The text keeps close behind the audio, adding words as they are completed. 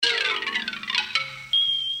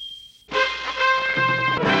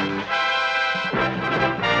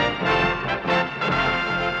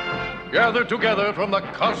gathered together from the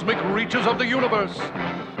cosmic reaches of the universe,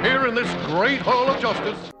 here in this great hall of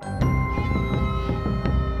justice.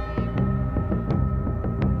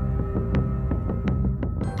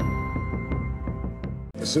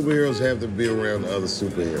 Superheroes have to be around other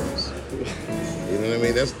superheroes. You know what I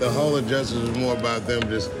mean? That's the Hall of Justice is more about them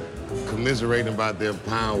just commiserating about their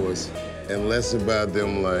powers and less about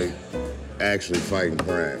them, like, actually fighting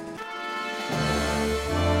crime.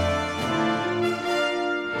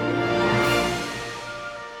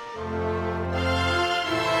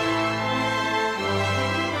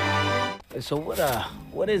 So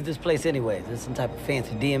what is this place anyway? Is this some type of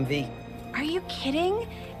fancy DMV? Are you kidding?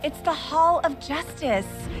 It's the Hall of Justice.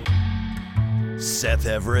 Seth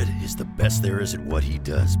Everett is the best there is at what he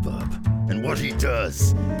does, bub. And what he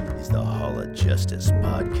does is the Hall of Justice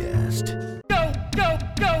podcast. Go, go,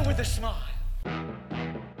 go with a smile.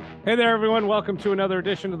 Hey there, everyone. Welcome to another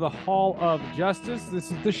edition of the Hall of Justice.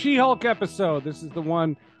 This is the She-Hulk episode. This is the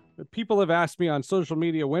one that people have asked me on social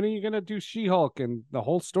media, when are you going to do She-Hulk? And the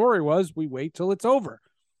whole story was, we wait till it's over.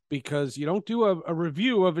 Because you don't do a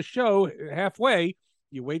review of a show halfway.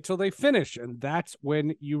 You wait till they finish, and that's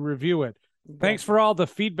when you review it. Thanks for all the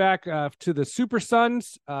feedback to the Super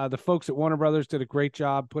Sons. The folks at Warner Brothers did a great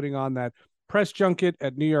job putting on that press junket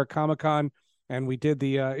at New York Comic Con, and we did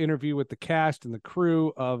the interview with the cast and the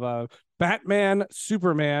crew of Batman,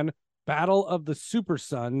 Superman, Battle of the Super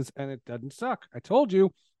Sons, and it doesn't suck. I told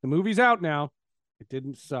you, the movie's out now. It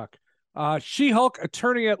didn't suck. She-Hulk,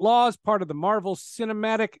 Attorney at Law, is part of the Marvel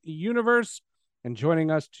Cinematic Universe. And joining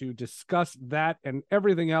us to discuss that and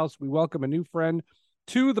everything else, we welcome a new friend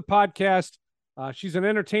to the podcast. She's an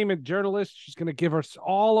entertainment journalist. She's going to give us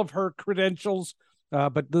all of her credentials.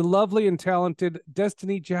 But the lovely and talented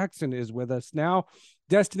Destiny Jackson is with us now.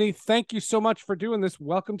 Destiny, thank you so much for doing this.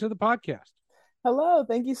 Welcome to the podcast. Hello.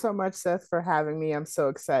 Thank you so much, Seth, for having me. I'm so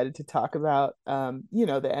excited to talk about, the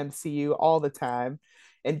MCU all the time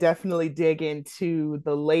and definitely dig into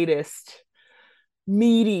the latest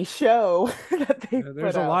meaty show that they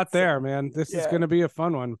there's a lot there, man. This is going to be a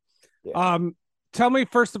fun one. Yeah. Tell me,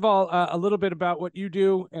 first of all, a little bit about what you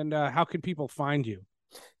do and how can people find you?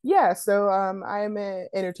 Yeah, so I am an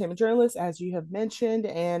entertainment journalist, as you have mentioned,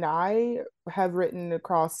 and I have written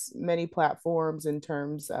across many platforms in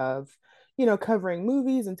terms of, covering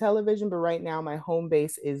movies and television. But right now, my home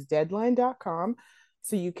base is Deadline.com.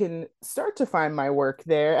 So you can start to find my work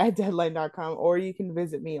there at Deadline.com, or you can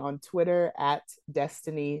visit me on Twitter at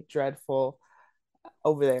Destiny Dreadful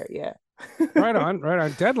over there. Yeah. right on.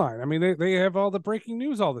 Deadline. I mean, they have all the breaking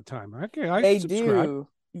news all the time. Okay, they do.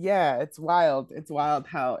 Yeah, it's wild. It's wild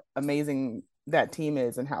how amazing that team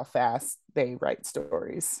is and how fast they write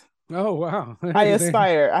stories. Oh, wow. I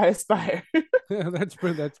aspire. Yeah, that's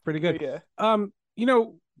pretty good. Yeah.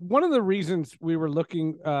 One of the reasons we were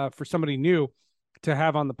looking for somebody new to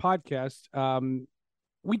have on the podcast,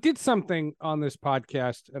 we did something on this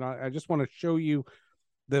podcast, and I just want to show you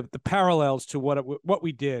the parallels to what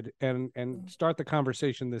we did and start the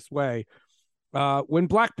conversation this way. When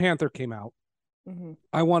Black Panther came out,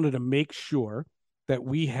 I wanted to make sure that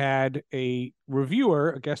we had a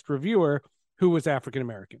guest reviewer who was African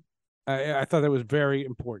American. I thought that was very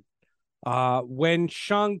important. When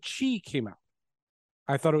Shang-Chi came out,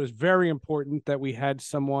 I thought it was very important that we had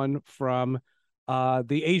someone from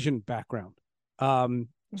the Asian background.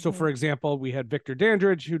 So, for example, we had Victor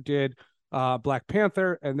Dandridge, who did Black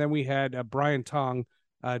Panther, and then we had Brian Tong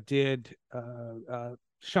did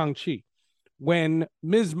Shang-Chi. When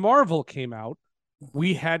Ms. Marvel came out,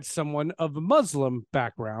 we had someone of a Muslim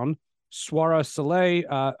background, Swara Saleh,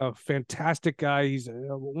 a fantastic guy. He's a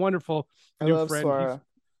wonderful new friend.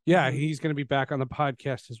 Swara. He's going to be back on the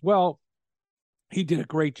podcast as well. He did a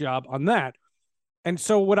great job on that. And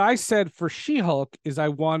so what I said for She-Hulk is I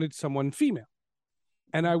wanted someone female.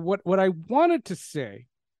 And what I wanted to say,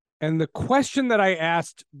 and the question that I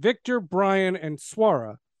asked Victor, Brian, and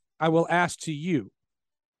Swara, I will ask to you.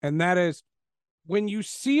 And that is, when you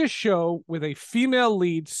see a show with a female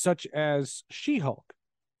lead such as She-Hulk,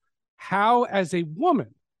 how, as a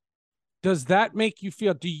woman, does that make you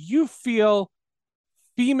feel? Do you feel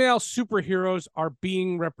female superheroes are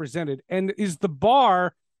being represented? And is the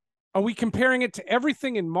bar, are we comparing it to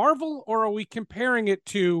everything in Marvel, or are we comparing it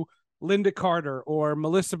to Linda Carter or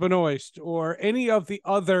Melissa Benoist or any of the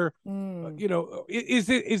other, is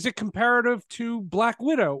it comparative to Black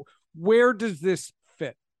Widow? Where does this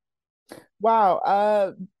fit?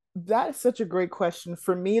 Wow. That is such a great question.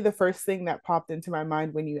 For me, the first thing that popped into my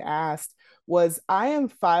mind when you asked was I am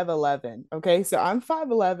 5'11. Okay. So I'm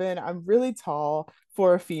 5'11. I'm really tall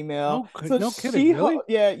for a female. So No kidding, really?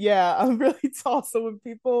 yeah, I'm really tall. So when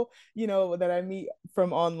people, that I meet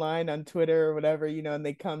from online on Twitter or whatever, and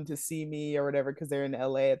they come to see me or whatever, because they're in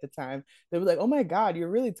LA at the time, they were like, oh my God, you're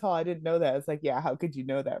really tall. I didn't know that. It's like, yeah, how could you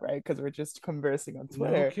know that? Right. Because we're just conversing on No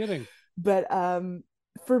Twitter. kidding. But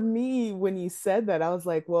for me, when you said that, I was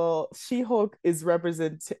like, well, She-Hulk is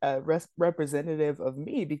representative of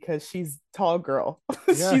me because she's tall girl.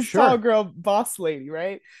 Yeah, She's sure. tall girl boss lady,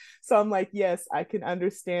 right? So I'm like, yes, I can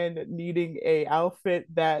understand needing a outfit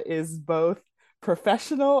that is both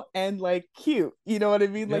professional and like cute. You know what I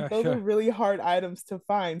mean? Yeah, Like those yeah. are really hard items to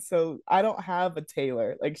find. So I don't have a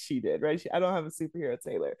tailor like she did, right? I don't have a superhero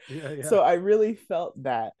tailor. Yeah, yeah. So I really felt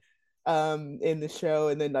that in the show,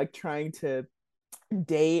 and then like trying to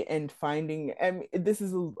date and finding, and this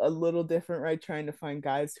is a little different, right? Trying to find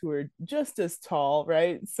guys who are just as tall,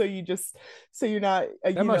 right? So you're not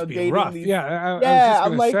That must be dating rough. these. Yeah, I was Yeah, just I'm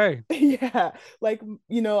gonna like, say. yeah, like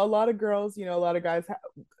a lot of girls, a lot of guys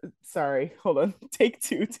sorry, hold on. Take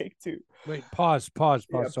two. Wait, pause. Yeah,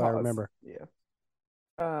 So I pause. remember. Yeah.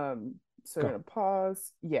 So Go. we're gonna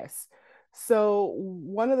pause. Yes. So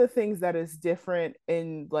one of the things that is different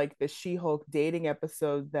in like the She-Hulk dating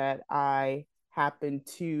episode that I happened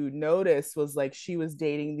to notice was like she was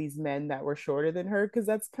dating these men that were shorter than her, because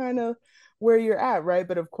that's kind of where you're at, right?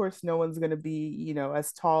 But of course, no one's gonna be,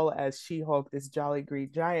 as tall as She-Hulk, this jolly green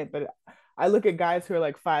giant. But I look at guys who are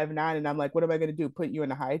like 5'9", and I'm like, what am I gonna do? Put you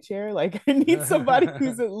in a high chair? Like I need somebody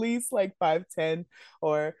who's at least like 5'10"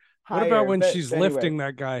 or What about higher. when But she's anyway, lifting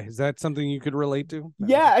that guy? Is that something you could relate to? No,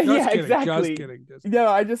 yeah, just yeah, kidding. Just exactly. kidding. No,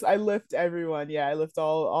 I lift everyone. Yeah, I lift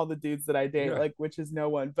all the dudes that I date, Yeah. like, which is no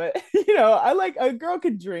one. But I like a girl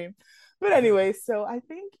could dream. But anyway, so I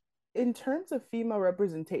think in terms of female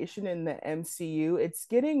representation in the MCU, it's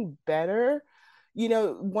getting better.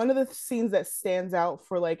 One of the scenes that stands out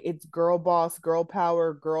for like it's girl boss, girl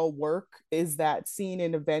power, girl work is that scene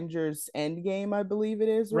in Avengers Endgame, I believe it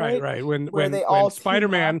is, right? Right. When Where they when all team up.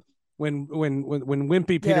 Spider-Man, when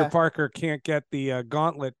Wimpy Peter Yeah. Parker can't get the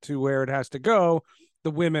gauntlet to where it has to go,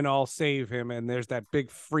 the women all save him, and there's that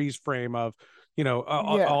big freeze frame of Yeah.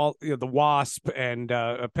 all the Wasp and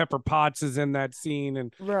Pepper Potts is in that scene,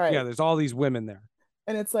 and Right. yeah, there's all these women there.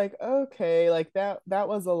 And it's like, okay, like that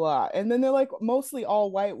was a lot. And then they're like mostly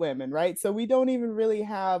all white women, right? So we don't even really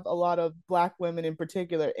have a lot of black women in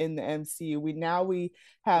particular in the MCU. We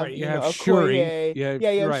have Right, you have Shuri. Okoye. Yeah, Yeah,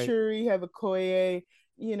 you have right. Shuri, you have Okoye,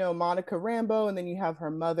 Monica Rambeau, and then you have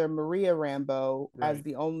her mother Maria Rambeau as Right.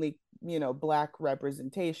 the only black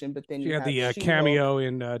representation. But then She you had have the She-Hulk. cameo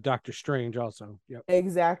in Doctor Strange also. Yep.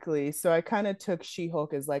 Exactly. So I kind of took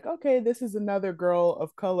She-Hulk as like, okay, this is another girl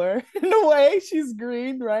of color in a way. She's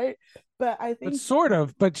green, right? But I think, But sort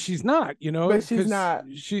of, but she's not, but she's 'cause not.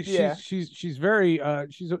 Yeah. she's very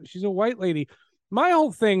she's a white lady. My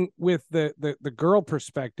whole thing with the girl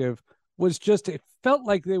perspective was just it felt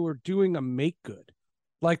like they were doing a make good.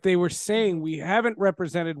 Like they were saying we haven't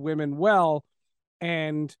represented women well,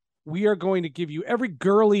 and we are going to give you every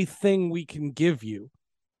girly thing we can give you.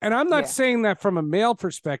 And I'm not Yeah. saying that from a male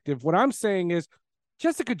perspective. What I'm saying is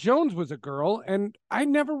Jessica Jones was a girl, and I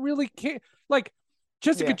never really cared. Like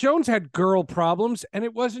Jessica Yeah. Jones had girl problems, and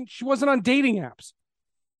she wasn't on dating apps.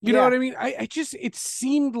 You know Yeah. what I mean? I just it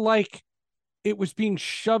seemed like it was being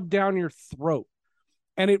shoved down your throat.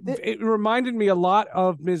 And it reminded me a lot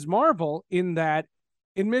of Ms. Marvel in that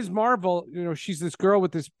in Ms. Marvel, she's this girl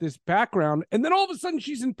with this background, and then all of a sudden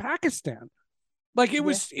she's in Pakistan. Like it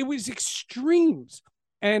was extremes.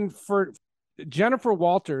 And for Jennifer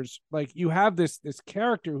Walters, like you have this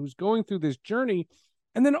character who's going through this journey,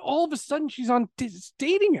 and then all of a sudden she's on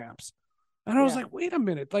dating apps. And I was like, wait a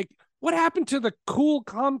minute, like what happened to the cool,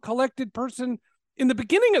 calm, collected person in the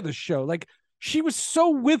beginning of the show? Like she was so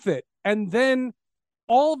with it, and then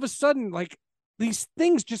all of a sudden, like these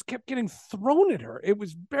things just kept getting thrown at her. It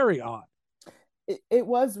was very odd. It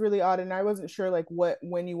was really odd, and I wasn't sure like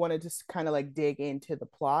when you wanted to kind of like dig into the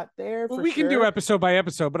plot there. Well, for we can do sure. episode by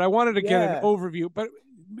episode, but I wanted to get Yeah. an overview. But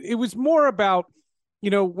it was more about,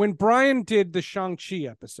 when Brian did the Shang-Chi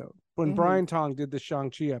episode, when Mhm. Brian Tong did the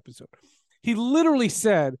Shang-Chi episode, he literally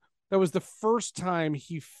said that was the first time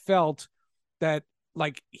he felt that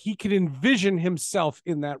like he could envision himself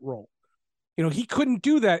in that role. He couldn't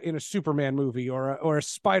do that in a Superman movie or a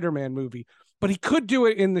Spider-Man movie, but he could do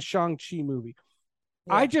it in the Shang-Chi movie.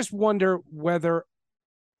 Yeah. I just wonder whether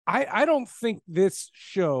I don't think this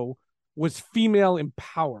show was female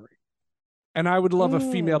empowering. And I would love a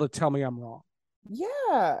female to tell me I'm wrong.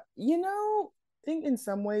 Yeah, think in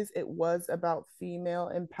some ways it was about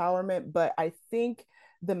female empowerment, but I think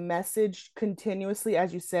the message continuously,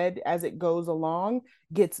 as you said, as it goes along,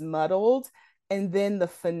 gets muddled. And then the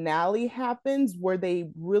finale happens where they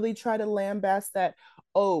really try to lambast that,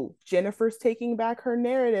 oh, Jennifer's taking back her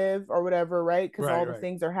narrative or whatever, right? Because all the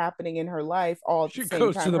things are happening in her life all at she the same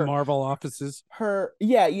goes time. to the Marvel offices.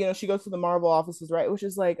 She goes to the Marvel offices, right? Which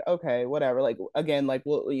is like, okay, whatever. Like, again, like,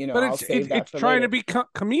 well, But I'll save that it's for trying later. to be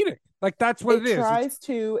comedic. Like, that's what it is. It tries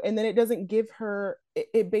to, and then it doesn't give her,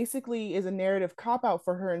 it basically is a narrative cop out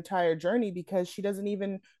for her entire journey, because she doesn't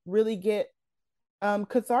even really get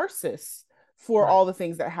catharsis for all the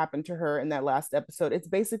things that happened to her in that last episode. It's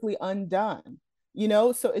basically undone,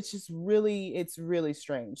 so it's really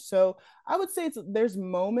strange. So I would say there's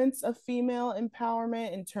moments of female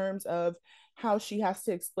empowerment in terms of how she has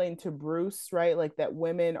to explain to Bruce, right, like that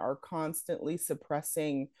women are constantly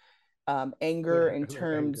suppressing anger in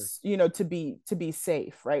terms to be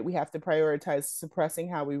safe, right? We have to prioritize suppressing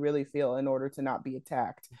how we really feel in order to not be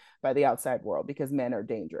attacked by the outside world, because men are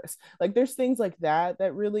dangerous. Like, there's things like that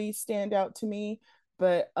that really stand out to me.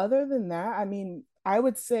 But other than that, I mean, I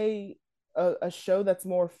would say a show that's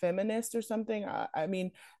more feminist or something, I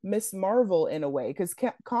mean, Miss Marvel, in a way, because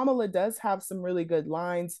Kamala does have some really good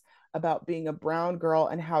lines about being a brown girl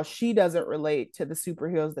and how she doesn't relate to the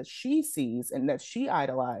superheroes that she sees and that she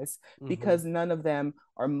idolizes, because none of them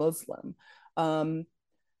are Muslim.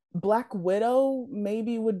 Black Widow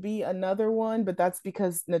maybe would be another one, but that's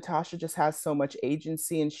because Natasha just has so much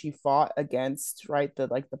agency, and she fought against, right,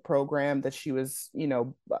 the program that she was,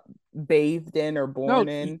 bathed in or born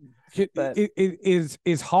in. But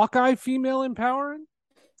is Hawkeye female empowering?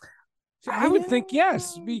 I would think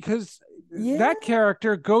yes, because that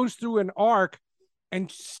character goes through an arc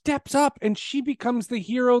and steps up, and she becomes the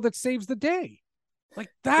hero that saves the day. Like,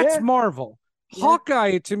 that's Marvel.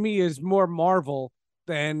 Hawkeye, to me, is more Marvel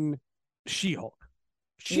than She-Hulk.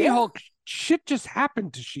 She-Hulk, shit just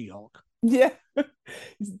happened to She-Hulk. Yeah.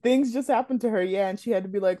 Things just happened to her. Yeah. And she had to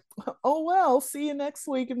be like, oh, well, see you next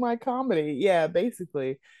week in my comedy. Yeah,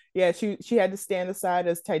 basically. Yeah. She had to stand aside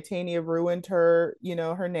as Titania ruined her,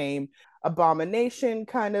 her name. Abomination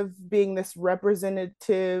kind of being this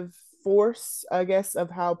representative force, I guess,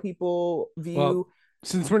 of how people view. Well,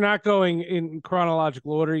 since we're not going in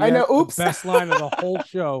chronological order yet, I know. Oops. The best line of the whole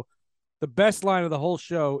show. The best line of the whole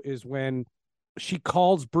show is when she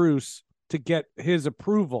calls Bruce to get his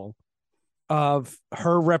approval of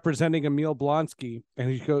her representing Emil Blonsky,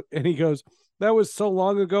 and he goes, "That was so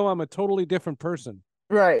long ago. I'm a totally different person."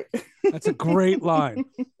 Right. That's a great line.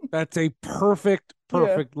 That's a perfect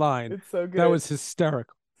line. It's so good. That was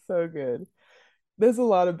hysterical. So good. There's a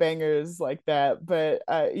lot of bangers like that, but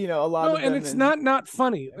a lot of them. And it's not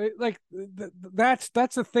funny. Like, that's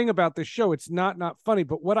the thing about this show. It's not funny.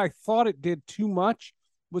 But what I thought it did too much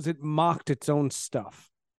was it mocked its own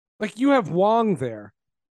stuff. Like, you have Wong there,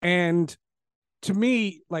 and to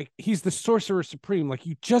me, like, he's the Sorcerer Supreme. Like,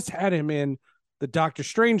 you just had him in the Doctor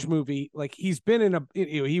Strange movie. Like, he's been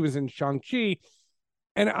he was in Shang-Chi,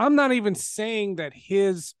 and I'm not even saying that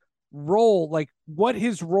his role, like what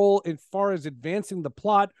his role as far as advancing the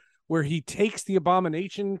plot, where he takes the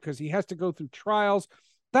Abomination because he has to go through trials,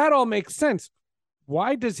 that all makes sense.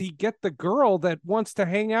 Why does he get the girl that wants to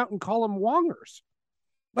hang out and call him Wongers?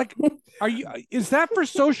 Like, is that for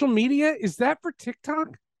social media? Is that for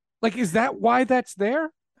TikTok? Like, is that why that's there?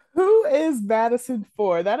 Who is Madison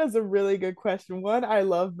for? That is a really good question. One, I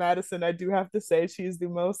love Madison. I do have to say she's the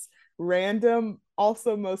most random,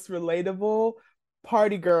 also most relatable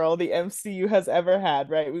party girl the MCU has ever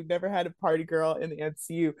had, right? We've never had a party girl in the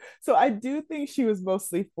MCU. So I do think she was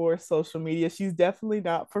mostly for social media. She's definitely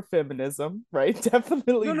not for feminism, right?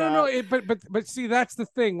 Definitely not. No. But see, that's the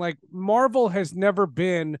thing. Like, Marvel has never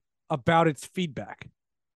been about its feedback.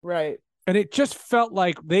 Right. And it just felt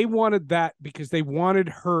like they wanted that because they wanted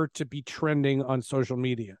her to be trending on social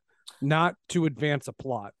media, not to advance a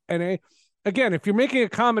plot. And again, if you're making a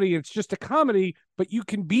comedy, it's just a comedy, but you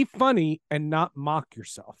can be funny and not mock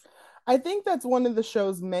yourself. I think that's one of the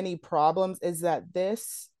show's many problems, is that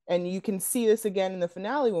this, and you can see this again in the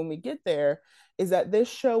finale when we get there, is that this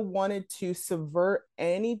show wanted to subvert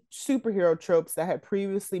any superhero tropes that had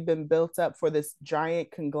previously been built up for this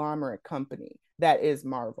giant conglomerate company that is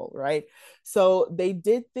Marvel, right? So they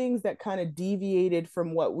did things that kind of deviated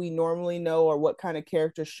from what we normally know, or what kind of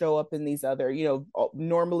characters show up in these other,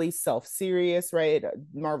 normally self-serious, right?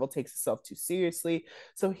 Marvel takes itself too seriously.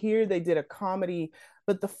 So here they did a comedy,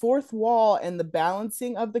 but the fourth wall and the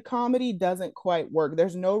balancing of the comedy doesn't quite work.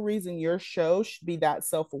 There's no reason your show should be that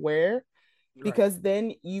self-aware because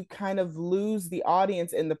then you kind of lose the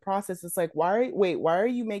audience in the process. It's like, why are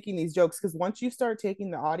you making these jokes? Because once you start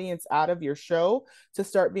taking the audience out of your show to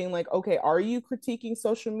start being like, okay, are you critiquing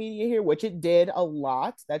social media here? Which it did a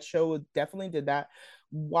lot. That show definitely did that.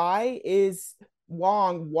 Why is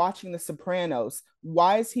Wong watching The Sopranos?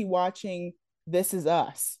 Why is he watching This Is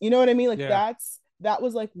Us? You know what I mean? Like that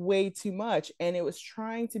was like way too much. And it was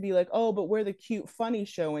trying to be like, oh, but we're the cute, funny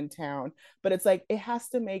show in town. But it's like, it has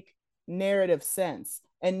to make narrative sense.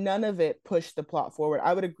 And none of it pushed the plot forward.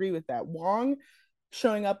 I would agree with that. Wong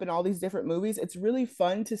showing up in all these different movies, it's really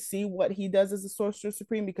fun to see what he does as a Sorcerer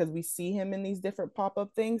Supreme because we see him in these different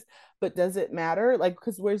pop-up things. But does it matter? Like,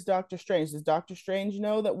 because where's Doctor Strange? Does Doctor Strange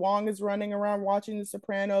know that Wong is running around watching The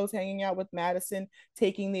Sopranos, hanging out with Madison,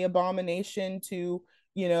 taking the Abomination to,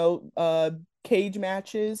 cage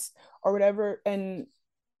matches or whatever? And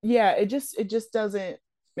yeah, it just doesn't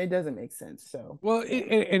make sense. So well,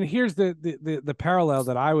 and here's the parallel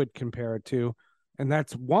that I would compare it to, and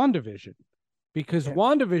that's WandaVision, because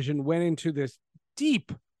WandaVision went into this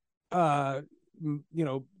deep homage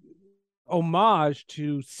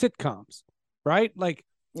to sitcoms, right? Like,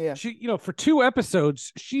 she, for 2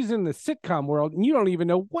 episodes she's in the sitcom world and you don't even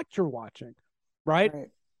know what you're watching, right?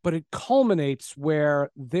 But it culminates where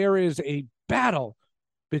there is a battle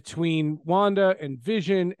between Wanda and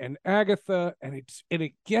Vision and Agatha, and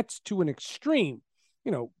it gets to an extreme.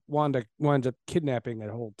 Wanda winds up kidnapping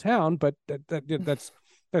a whole town, but that's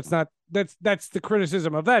the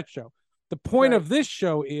criticism of that show. The point of this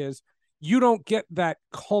show is you don't get that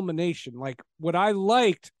culmination. Like, what I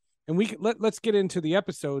liked, and let's get into the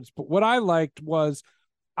episodes, but what I liked was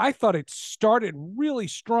I thought it started really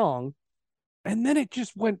strong, and then it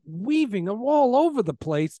just went weaving all over the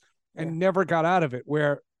place and never got out of it.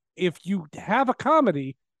 Where if you have a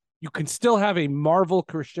comedy, you can still have a Marvel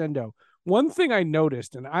crescendo. One thing I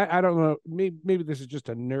noticed, and I don't know, maybe this is just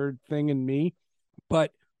a nerd thing in me,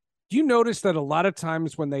 but do you notice that a lot of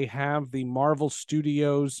times when they have the Marvel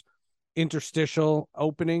Studios interstitial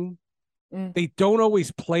opening, they don't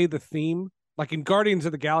always play the theme? Like in Guardians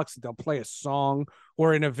of the Galaxy, they'll play a song,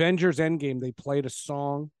 or in Avengers Endgame, they played a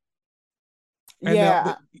song.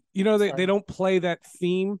 And they don't play that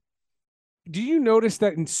theme. Do you notice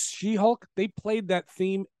that in She-Hulk, they played that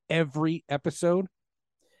theme every episode?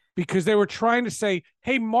 Because they were trying to say,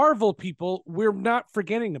 hey, Marvel people, we're not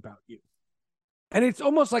forgetting about you. And it's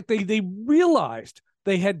almost like they realized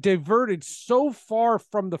they had diverted so far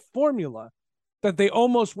from the formula that they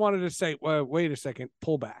almost wanted to say, well, wait a second,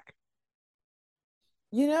 pull back.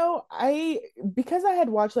 Because I had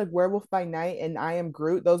watched like Werewolf by Night and I Am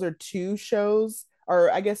Groot, those are 2 shows,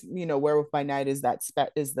 or I guess, Werewolf by Night is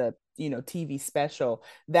the TV special.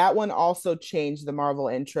 That one also changed the Marvel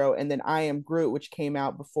intro, and then I Am Groot, which came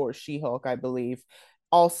out before She-Hulk, I believe,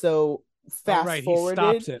 also fast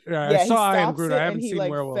forwarded. He stops it. I saw I Am Groot. I haven't seen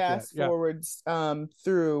Werewolf yet. Fast forwards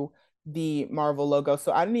through the Marvel logo.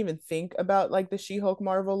 So I didn't even think about like the She-Hulk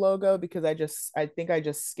Marvel logo because I think I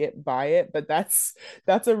just skipped by it. But that's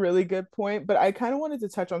a really good point. But I kind of wanted to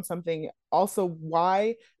touch on something also,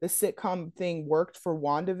 why the sitcom thing worked for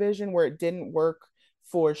WandaVision where it didn't work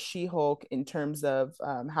for She-Hulk in terms of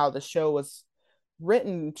how the show was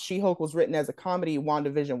written. She-Hulk was written as a comedy,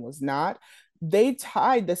 WandaVision was not. They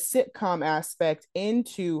tied the sitcom aspect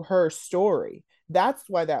into her story. That's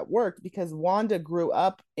why that worked, because Wanda grew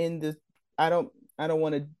up in the, I don't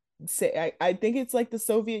want to say, I think it's like the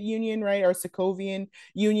Soviet Union, right? Or Sokovian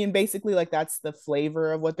Union, basically. Like, that's the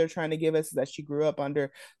flavor of what they're trying to give us, that she grew up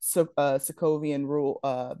under Sokovian rule,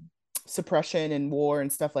 suppression and war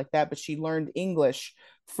and stuff like that, but she learned English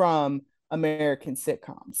from American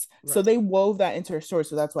sitcoms. Right. So they wove that into her story,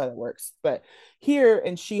 so that's why that works. But here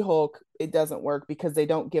in She-Hulk, it doesn't work because they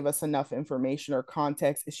don't give us enough information or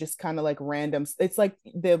context. It's just kind of like random. It's like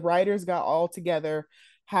the writers got all together,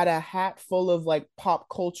 had a hat full of like pop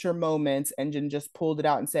culture moments, and then just pulled it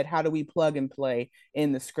out and said, how do we plug and play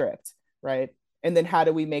in the script, right? And then how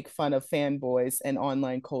do we make fun of fanboys and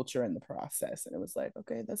online culture in the process? And it was like,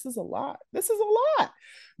 okay, this is a lot.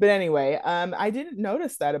 But anyway, I didn't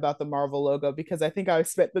notice that about the Marvel logo because I think I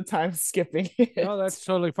spent the time skipping it. No, that's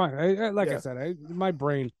totally fine. I said, my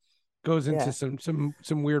brain goes into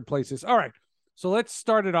some weird places. All right, so let's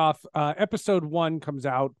start it off. Episode 1 comes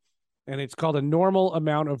out, and it's called A Normal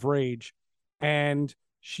Amount of Rage. And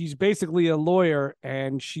she's basically a lawyer,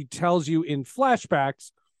 and she tells you in flashbacks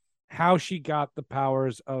how she got the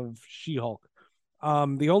powers of She-Hulk.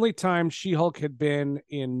 The only time She-Hulk had been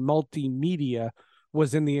in multimedia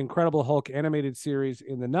was in the Incredible Hulk animated series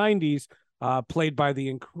in the 90s, played by the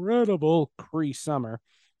incredible Cree Summer.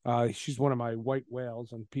 She's one of my white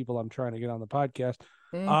whales and people I'm trying to get on the podcast.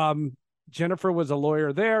 Jennifer was a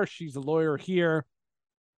lawyer there. She's a lawyer here.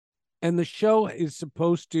 And the show is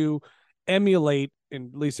supposed to emulate, at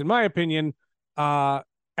least in my opinion, Ally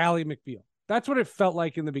McBeal. That's what it felt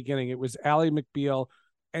like in the beginning. It was Ally McBeal,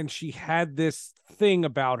 and she had this thing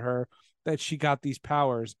about her that she got these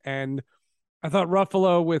powers. And I thought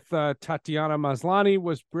Ruffalo with Tatiana Maslany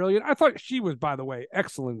was brilliant. I thought she was, by the way,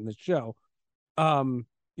 excellent in the show.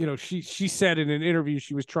 She said in an interview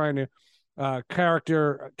she was trying to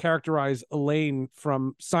characterize Elaine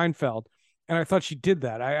from Seinfeld, and I thought she did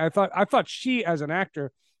that. I thought she as an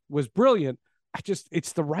actor was brilliant.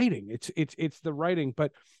 It's the writing. It's the writing.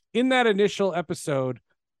 But in that initial episode,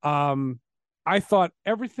 I thought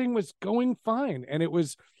everything was going fine, and it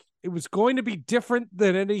was going to be different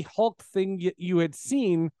than any Hulk thing you had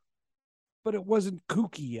seen, but it wasn't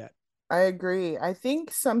kooky yet. I agree. I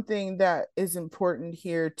think something that is important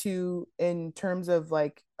here too, in terms of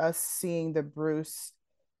like us seeing the Bruce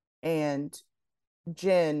and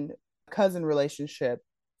Jen cousin relationship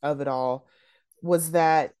of it all, was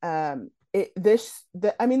that the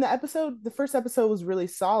first episode was really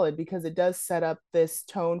solid because it does set up this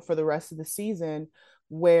tone for the rest of the season,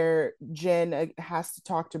 where Jen has to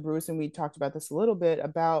talk to Bruce, and we talked about this a little bit,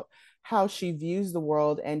 about how she views the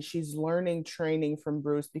world, and she's learning training from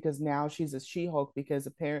Bruce because now she's a She-Hulk, because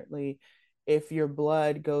apparently if your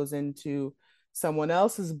blood goes into someone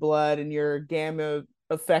else's blood and you're gamma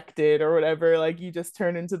affected or whatever, like you just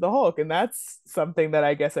turn into the Hulk. And that's something that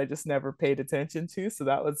I guess I just never paid attention to, so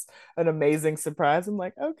that was an amazing surprise. I'm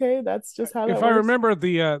like, okay, that's just how that if works. I remember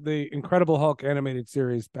the Incredible Hulk animated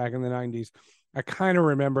series back in the 90s, I kind of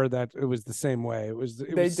remember that it was the same way. It was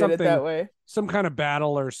did it that way, some kind of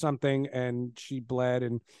battle or something, and she bled.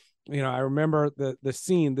 And I remember the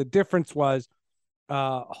scene. The difference was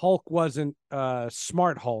Hulk wasn't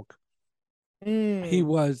smart Hulk. He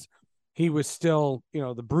was still,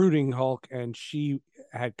 the brooding Hulk, and she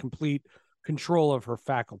had complete control of her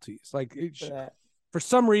faculties. Like for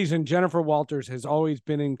some reason, Jennifer Walters has always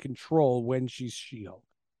been in control when she's She-Hulk.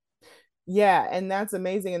 Yeah, and that's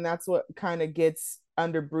amazing, and that's what kind of gets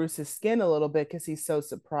under Bruce's skin a little bit, because he's so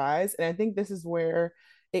surprised. And I think this is where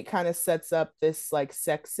it kind of sets up this like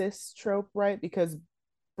sexist trope, right? Because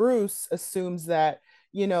Bruce assumes that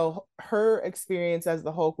her experience as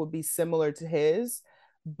the Hulk would be similar to his,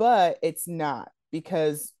 but it's not,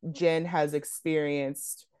 because Jen has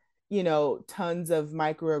experienced tons of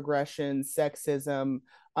microaggressions, sexism,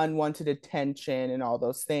 unwanted attention, and all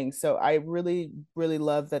those things. So I really, really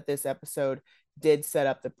love that this episode did set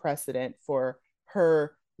up the precedent for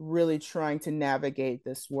her really trying to navigate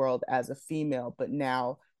this world as a female, but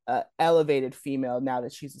now elevated female, now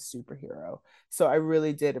that she's a superhero. So I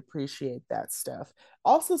really did appreciate that stuff.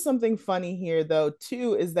 Also, something funny here though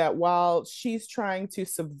too is that while she's trying to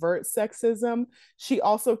subvert sexism, she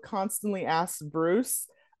also constantly asks Bruce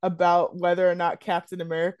about whether or not Captain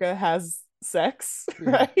America has sex,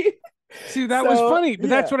 right? See, that was funny, but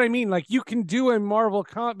that's what I mean. Like, you can do a Marvel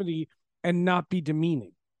comedy and not be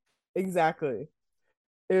demeaning. Exactly.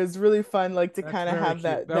 It was really fun, like, to kind of have cute.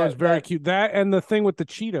 that. That was very cute. That and the thing with the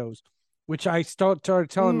Cheetos, which I started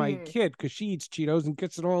telling my kid, because she eats Cheetos and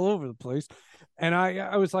gets it all over the place. And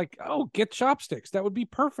I was like, oh, get chopsticks. That would be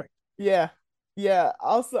perfect. Yeah. Yeah.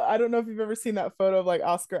 Also, I don't know if you've ever seen that photo of like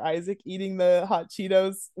Oscar Isaac eating the hot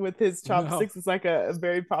Cheetos with his chopsticks. No. It's like a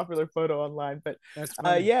very popular photo online. But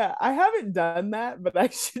yeah, I haven't done that, but I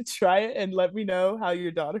should try it, and let me know how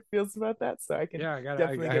your daughter feels about that, so I can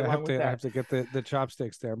definitely get along with that. I have to get the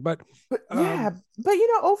chopsticks there. But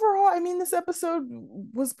overall, I mean, this episode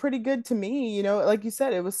was pretty good to me. Like you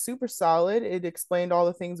said, it was super solid. It explained all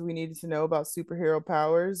the things we needed to know about superhero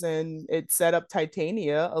powers, and it set up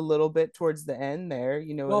Titania a little bit towards the end there.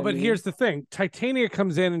 But here's the thing: Titania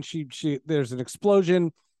comes in, and she there's an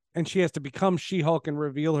explosion, and she has to become She-Hulk and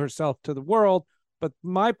reveal herself to the world. But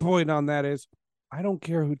my point on that is, I don't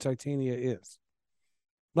care who Titania is.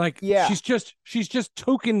 Like, she's just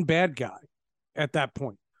token bad guy at that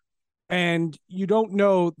point. And you don't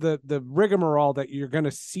know the rigmarole that you're going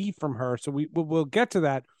to see from her. So we'll get to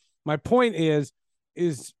that. My point is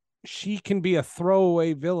she can be a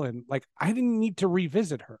throwaway villain. Like, I didn't need to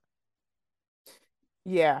revisit her.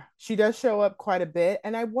 Yeah, she does show up quite a bit.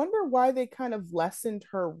 And I wonder why they kind of lessened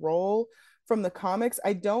her role from the comics.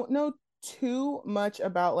 I don't know too much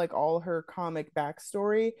about like all her comic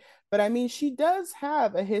backstory, but I mean, she does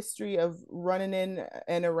have a history of running in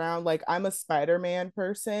and around. Like, I'm a Spider-Man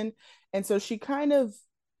person, and so she kind of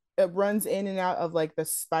runs in and out of like the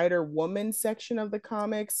Spider-Woman section of the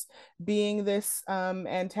comics, being this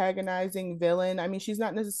antagonizing villain. I mean, she's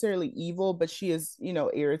not necessarily evil, but she is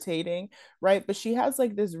irritating, right? But she has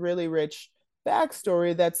like this really rich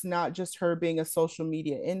backstory that's not just her being a social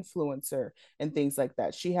media influencer and things like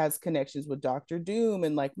that. She has connections with Dr. Doom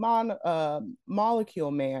and like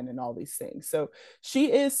Molecule Man and all these things. So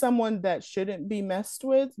she is someone that shouldn't be messed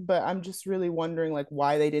with, but I'm just really wondering like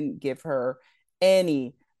why they didn't give her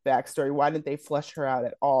any backstory. Why didn't they flesh her out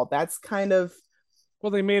at all? That's kind of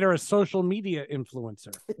Well, they made her a social media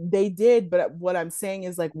influencer. they did, but what I'm saying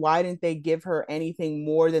is like why didn't they give her anything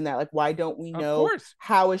more than that? Like why don't we know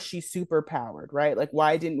how is she super powered, right? Like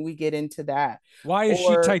why didn't we get into that? Why is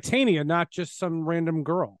she Titania, not just some random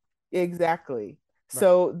girl? Exactly. Right.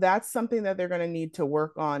 So that's something that they're going to need to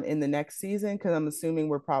work on in the next season, because I'm assuming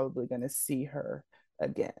we're probably going to see her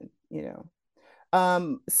again, you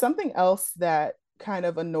know. Something else that kind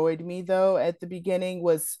of annoyed me though at the beginning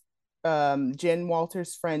was Jen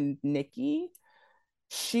Walters' friend Nikki.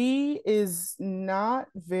 She is not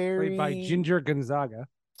very played by Ginger Gonzaga.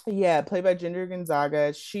 Yeah, played by Ginger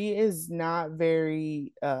Gonzaga. She is not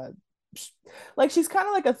very like she's kind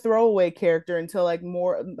of like a throwaway character until like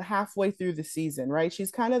more halfway through the season, right?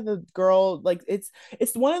 She's kind of the girl, like it's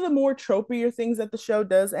one of the more tropier things that the show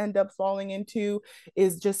does end up falling into,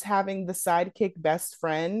 is just having the sidekick best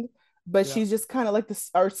friend, but she's just kind of like this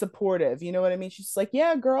are supportive, you know what I mean? She's like,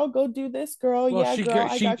 yeah girl, go do this girl. Well, yeah girl,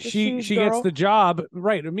 I got your shoes, she girl. Gets the job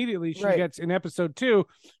right immediately. She gets in episode 2,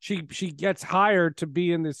 she gets hired to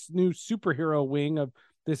be in this new superhero wing of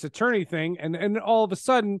this attorney thing, and all of a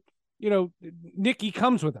sudden, you know, Nikki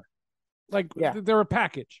comes with her, like they're a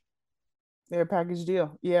package. They're a package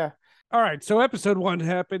deal. Yeah. All right, so episode 1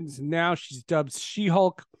 happens. Now she's dubbed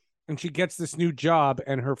She-Hulk, and she gets this new job,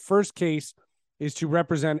 and her first case is to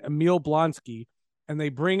represent Emil Blonsky, and they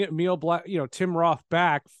bring Tim Roth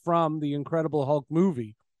back from the Incredible Hulk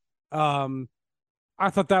movie. I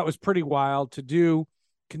thought that was pretty wild to do,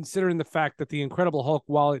 considering the fact that the Incredible Hulk,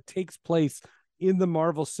 while it takes place in the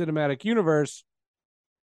Marvel Cinematic Universe,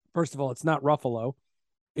 first of all, it's not Ruffalo,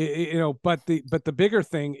 but the bigger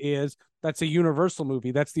thing is that's a Universal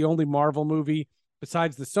movie. That's the only Marvel movie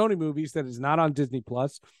besides the Sony movies that is not on Disney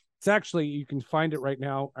Plus. It's actually, you can find it right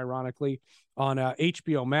now, ironically, on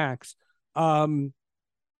HBO Max. Tim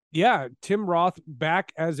Roth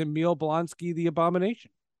back as Emil Blonsky, the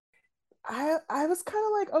Abomination. I was kind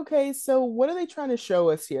of like, okay, so what are they trying to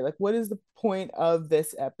show us here? Like, what is the point of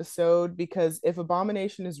this episode? Because if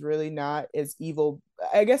Abomination is really not as evil,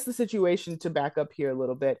 I guess the situation, to back up here a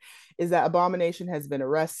little bit, is that Abomination has been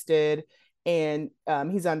arrested, and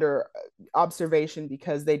he's under observation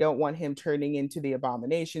because they don't want him turning into the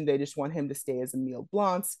Abomination. They just want him to stay as Emil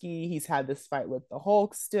Blonsky. He's had this fight with the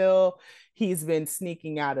Hulk still. He's been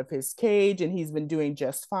sneaking out of his cage, and he's been doing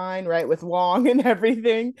just fine, right, with Wong and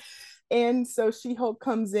everything. And so She-Hulk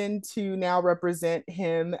comes in to now represent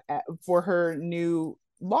him for her new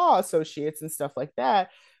law associates and stuff like that.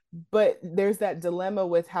 But there's that dilemma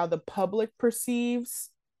with how the public perceives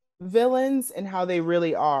villains and how they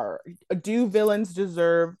really are. Do villains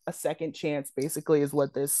deserve a second chance, basically, is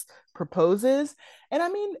what this proposes. And I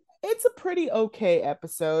mean, it's a pretty okay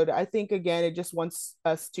episode. I think, again, it just wants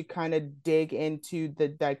us to kind of dig into the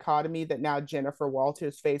dichotomy that now Jennifer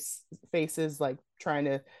Walters faces, like trying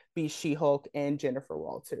to be She-Hulk and Jennifer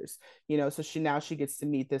Walters, you know, so she gets to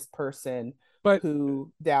meet this person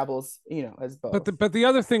who dabbles, you know, as both. But the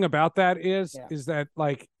other thing about that is that,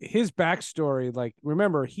 like, his backstory, like,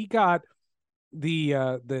 remember, he got the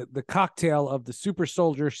cocktail of the super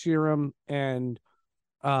soldier serum and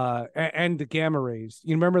the gamma rays.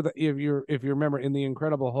 You remember that, if you remember in the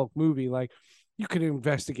Incredible Hulk movie, like, you could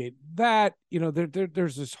investigate that, you know,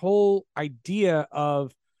 there's this whole idea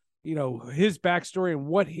of, you know, his backstory and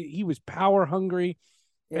what he was power hungry.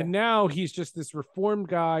 Yeah. And now he's just this reformed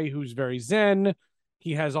guy who's very zen.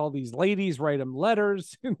 He has all these ladies write him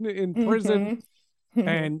letters in prison. Mm-hmm.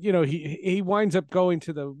 And, you know, he winds up going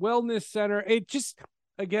to the wellness center. It just,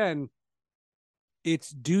 again,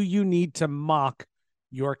 it's, do you need to mock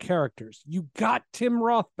your characters? You got Tim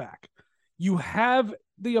Roth back. You have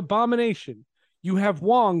the Abomination. You have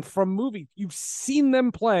Wong from movies. You've seen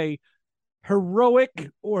them play heroic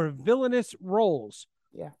or villainous roles.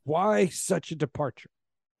 Yeah. Why such a departure?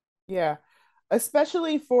 Yeah.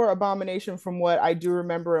 Especially for Abomination, from what I do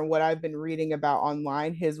remember and what I've been reading about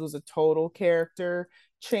online, his was a total character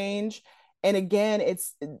change. And again,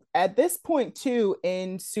 it's at this point too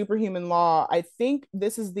in Superhuman Law, I think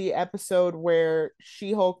this is the episode where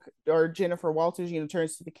She-Hulk, or Jennifer Walters, you know,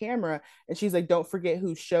 turns to the camera and she's like, don't forget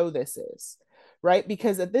whose show this is. Right?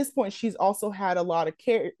 Because at this point, she's also had a lot of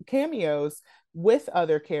cameos with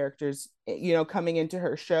other characters, you know, coming into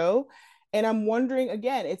her show. And I'm wondering,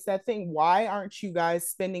 again, it's that thing. Why aren't you guys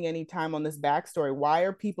spending any time on this backstory? Why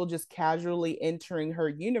are people just casually entering her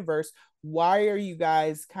universe why are you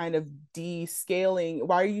guys kind of descaling?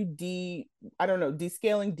 Why are you I don't know,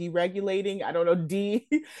 descaling, deregulating, I don't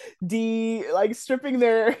know, like stripping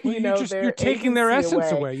their, Well, you're their taking their agency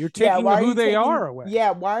essence away. You're Yeah, taking why are who you they taking, are away.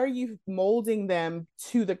 yeah, why are you molding them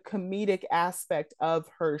to the comedic aspect of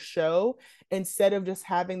her show instead of just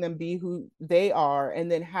having them be who they are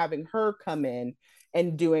and then having her come in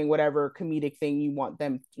and doing whatever comedic thing you want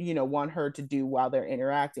them, want her to do while they're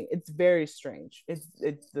interacting. It's very strange. It's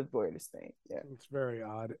the weirdest thing. Yeah. It's very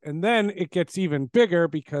odd. And then it gets even bigger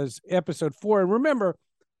because episode 4, and remember,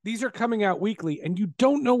 these are coming out weekly and you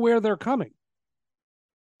don't know where they're coming.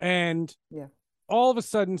 And yeah, all of a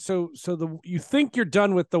sudden, you think you're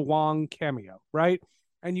done with the Wong cameo, right?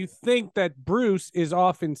 And you think that Bruce is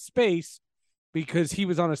off in space because he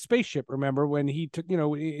was on a spaceship, remember, when he took,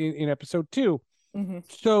 in episode 2. Mm-hmm.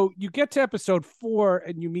 So you get to episode 4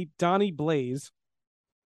 and you meet Donnie Blaze,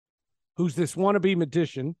 who's this wannabe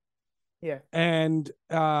magician. Yeah. And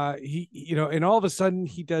he, and all of a sudden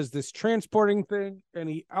he does this transporting thing, and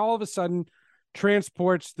he all of a sudden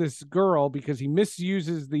transports this girl because he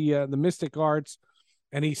misuses the mystic arts,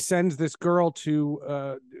 and he sends this girl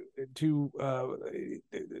to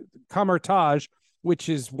Kamertage, which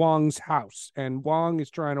is Wong's house. And Wong is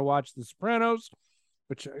trying to watch The Sopranos,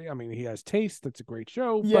 which, I mean, he has taste. That's a great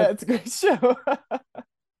show. Yeah, it's a great show.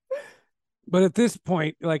 But at this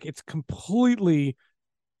point, like, it's completely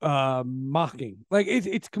mocking. Like,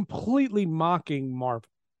 it's completely mocking Marvel.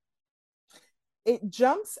 It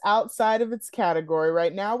jumps outside of its category.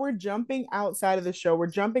 Right now, we're jumping outside of the show. We're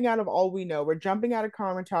jumping out of All We Know. We're jumping out of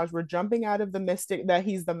Carmitage. We're jumping out of the Mystic, that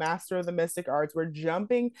he's the master of the mystic arts. We're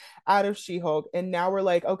jumping out of She-Hulk. And now we're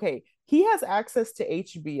like, okay, he has access to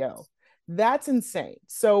HBO. That's insane.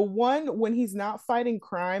 So one, when he's not fighting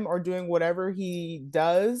crime or doing whatever he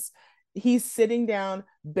does, he's sitting down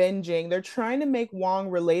binging. They're trying to make Wong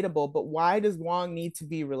relatable, but why does Wong need to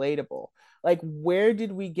be relatable? Like, where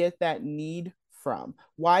did we get that need from?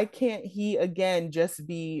 Why can't he again just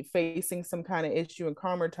be facing some kind of issue in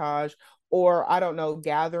Carmitage, or I don't know,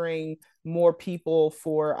 gathering more people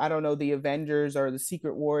for, I don't know, the Avengers or the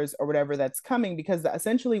Secret Wars or whatever that's coming? Because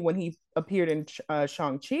essentially when he appeared in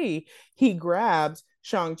Shang-Chi, he grabbed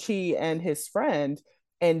Shang-Chi and his friend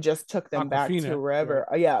and just took them back to wherever,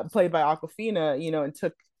 played by Awkwafina, and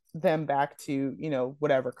took them back to,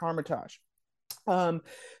 whatever, Carmitage.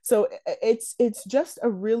 So it's just a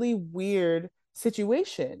really weird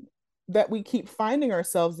situation that we keep finding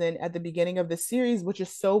ourselves in at the beginning of the series, which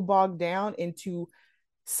is so bogged down into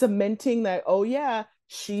cementing that, oh yeah,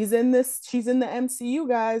 she's in the MCU,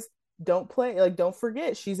 guys. Don't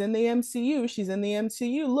forget, she's in the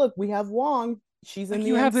MCU. Look, we have Wong. She's in the MCU.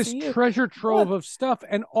 You have this treasure trove of stuff,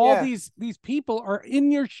 and all these people are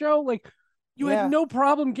in your show. Like, you had no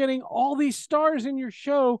problem getting all these stars in your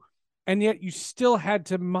show, and yet you still had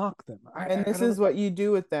to mock them. This is what you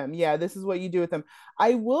do with them. Yeah, this is what you do with them.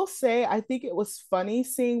 I will say, I think it was funny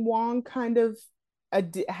seeing Wong kind of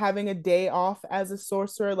having a day off as a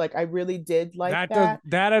sorcerer. Like, I really did like that.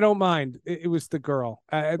 That I don't mind. It was the girl.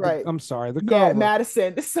 Right. I'm sorry. The girl. Yeah,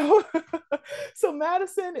 Madison. So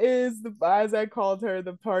Madison is, as I called her,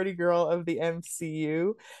 the party girl of the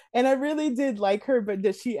MCU. And I really did like her, but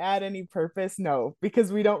does she add any purpose? No,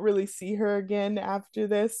 because we don't really see her again after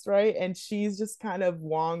this, right? And she's just kind of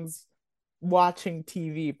Wong's watching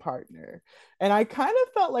TV partner. And I kind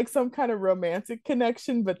of felt like some kind of romantic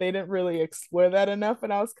connection, but they didn't really explore that enough.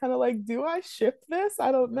 And I was kind of like, do I ship this?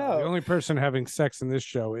 I don't know. The only person having sex in this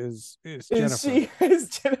show is Jennifer. She is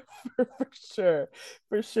Jennifer,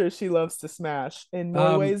 for sure. She loves to smash in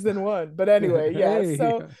more ways than one. But anyway, yeah. Hey,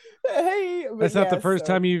 so hey, that's not the first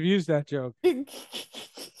time you've used that joke.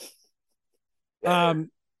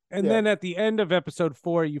 And then at the end of episode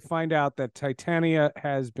 4, you find out that Titania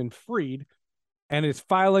has been freed and is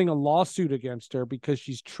filing a lawsuit against her because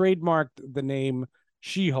she's trademarked the name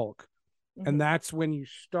She-Hulk. Mm-hmm. And that's when you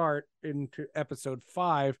start into episode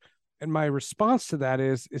 5. And my response to that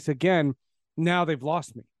is again, now they've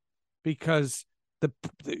lost me, because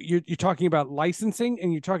you're talking about licensing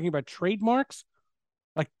and you're talking about trademarks.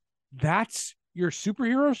 Like, that's your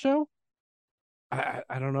superhero show? I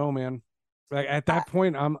don't know, man. Like, at that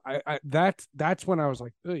point, that's when I was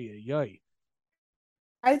like, yay.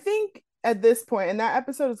 I think at this point, and that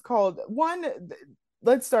episode is called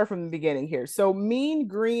let's start from the beginning here. So Mean,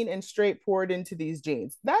 Green, and Straight Poured Into These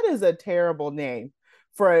Jeans. That is a terrible name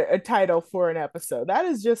for a title for an episode. That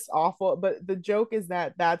is just awful. But the joke is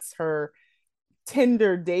that that's her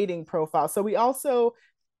Tinder dating profile. So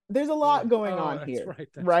there's a lot going on here,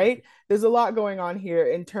 right? There's a lot going on here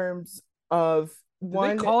in terms of Do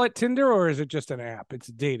they call it Tinder, or is it just an app? It's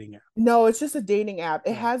a dating app. No, it's just a dating app.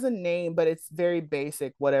 It has a name, but it's very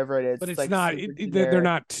basic, whatever it is. But it's like not. They're generic.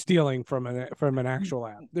 not stealing from an actual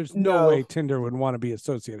app. There's no No. way Tinder would want to be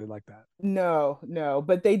associated like that. No.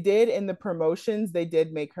 But they did in the promotions. They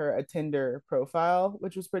did make her a Tinder profile,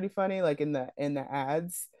 which was pretty funny. Like in the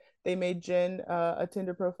ads, they made Jen a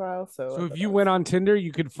Tinder profile. So if you went on Tinder,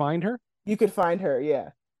 you could find her. You could find her. Yeah.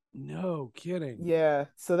 No kidding. Yeah.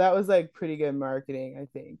 So that was like pretty good marketing, I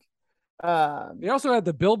think. They also had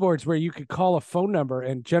the billboards where you could call a phone number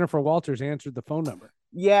and Jennifer Walters answered the phone number.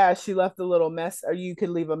 Yeah, she left a little mess, or you could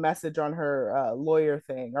leave a message on her lawyer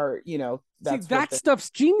thing, or that stuff's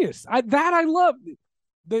genius. I love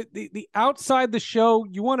the outside the show.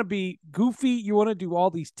 You want to be goofy, you want to do all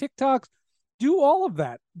these TikToks, do all of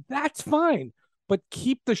that. That's fine, but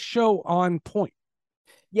keep the show on point.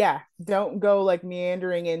 Yeah, don't go like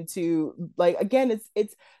meandering into like, again,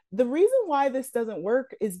 it's the reason why this doesn't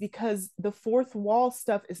work is because the fourth wall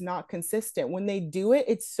stuff is not consistent. When they do it,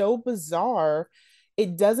 it's so bizarre.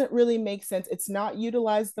 It doesn't really make sense. It's not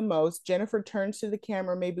utilized the most. Jennifer turns to the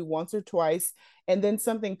camera maybe once or twice, and then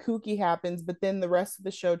something kooky happens, but then the rest of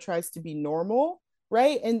the show tries to be normal,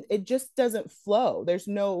 right? And it just doesn't flow. There's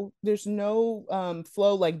no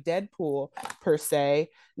flow like Deadpool per se.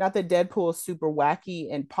 Not that Deadpool is super wacky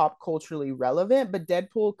and pop culturally relevant, but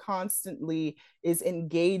Deadpool constantly is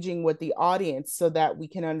engaging with the audience so that we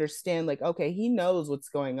can understand, like, okay, he knows what's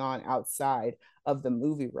going on outside of the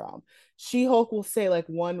movie realm. She-Hulk will say like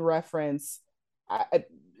one reference.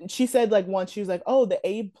 She said like once, she was like, oh, the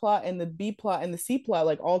A plot and the B plot and the C plot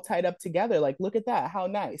like all tied up together. Like, look at that, how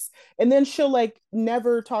nice. And then she'll like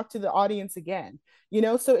never talk to the audience again,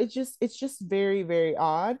 so it's just very, very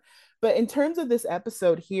odd. But in terms of this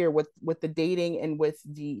episode here with the dating and with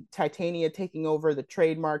the Titania taking over the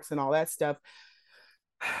trademarks and all that stuff,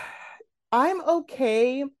 I'm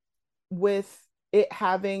okay with it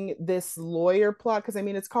having this lawyer plot, because I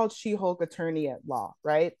mean, it's called She-Hulk Attorney at Law,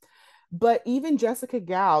 right? But even Jessica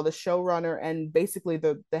Gao, the showrunner and basically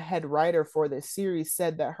the head writer for this series,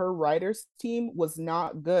 said that her writers team was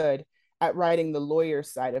not good at writing the lawyer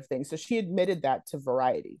side of things. So she admitted that to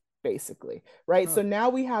Variety, basically, right? So now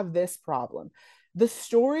we have this problem. The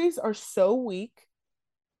stories are so weak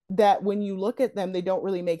that when you look at them, they don't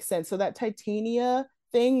really make sense. So that Titania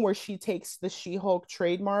thing where she takes the She-Hulk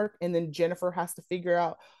trademark and then Jennifer has to figure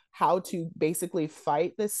out how to basically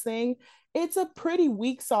fight this thing, it's a pretty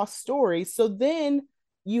weak sauce story. So then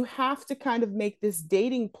you have to kind of make this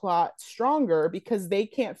dating plot stronger because they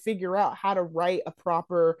can't figure out how to write a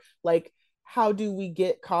proper, like, how do we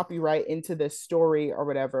get copyright into this story or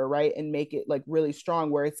whatever, right? And make it like really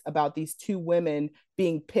strong, where it's about these two women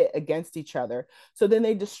being pit against each other. So then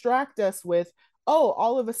they distract us with, oh,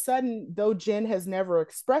 all of a sudden, though Jen has never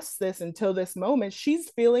expressed this until this moment, she's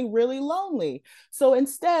feeling really lonely. So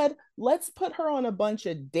instead, let's put her on a bunch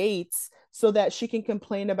of dates so that she can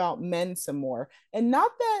complain about men some more. And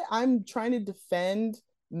not that I'm trying to defend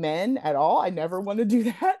men at all. I never want to do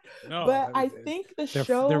that. No, but I think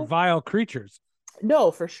they're vile creatures. No,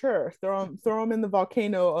 for sure. Throw them in the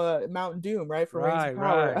volcano, Mount Doom, right? For Rings of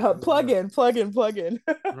Power. Right. Plug in.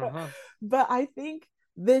 Uh-huh. But I think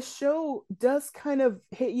this show does kind of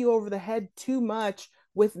hit you over the head too much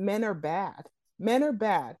with men are bad.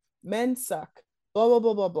 Men suck. Blah, blah,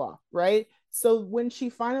 blah, blah, blah. Right? So when she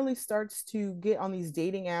finally starts to get on these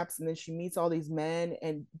dating apps and then she meets all these men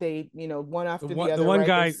and they, one after the other. The one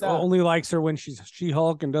guy only likes her when she's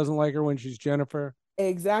She-Hulk and doesn't like her when she's Jennifer.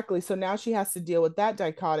 Exactly. So now she has to deal with that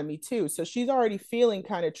dichotomy too. So she's already feeling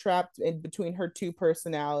kind of trapped in between her two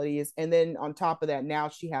personalities. And then on top of that, now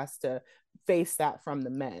she has to face that from the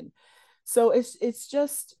men. So it's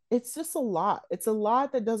just a lot. It's a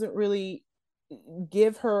lot that doesn't really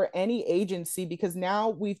give her any agency, because now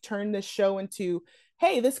we've turned this show into,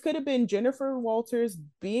 hey, this could have been Jennifer Walters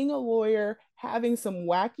being a lawyer, having some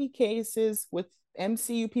wacky cases with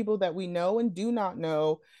MCU people that we know and do not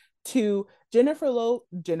know, to Jennifer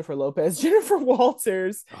Walters.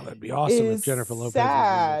 Oh, that'd be awesome if Jennifer Lopez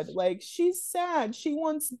sad. Like, she's sad. She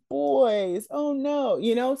wants boys. Oh no,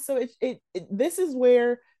 So this is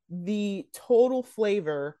where the total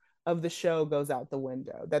flavor of the show goes out the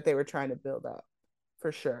window that they were trying to build up,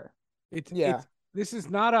 for sure. This is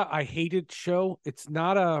not a I hated show. It's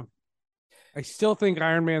not a. I still think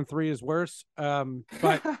Iron Man 3 is worse. But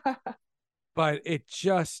it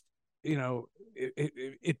just,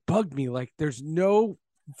 it bugged me. Like, there's no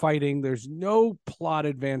fighting, there's no plot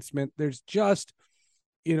advancement, there's just,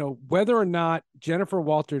 whether or not Jennifer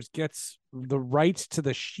Walters gets the rights to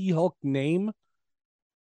the She-Hulk name,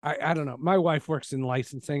 I don't know. My wife works in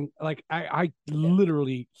licensing. Like I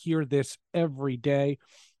literally hear this every day,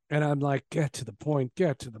 and I'm like, get to the point,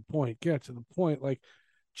 get to the point, get to the point. Like,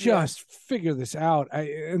 just figure this out.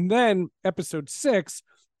 And then episode 6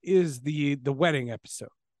 is the wedding episode.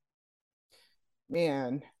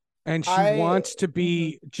 Man. And she wants to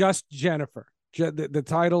be just Jennifer. The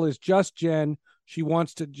title is Just Jen. She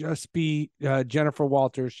wants to just be Jennifer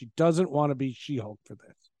Walters. She doesn't want to be She-Hulk for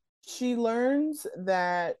this. She learns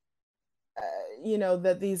that,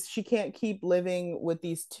 she can't keep living with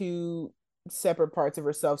these two separate parts of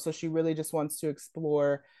herself. So she really just wants to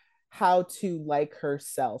explore how to like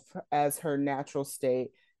herself as her natural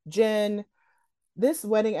state. Jen, this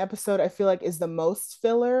wedding episode, I feel like, is the most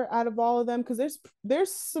filler out of all of them, because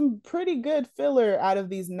there's some pretty good filler out of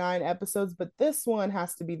these 9 episodes, but this one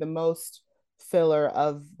has to be the most filler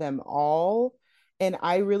of them all. And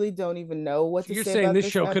I really don't even know what to say. You're saying this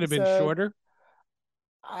show could have been shorter?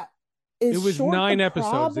 It was 9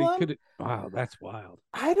 episodes. Wow, that's wild.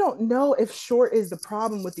 I don't know if short is the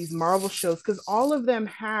problem with these Marvel shows, because all of them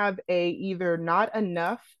have a either not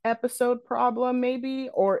enough episode problem, maybe,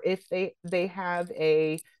 or if they have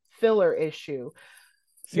a filler issue.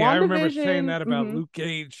 See, I remember saying that about Luke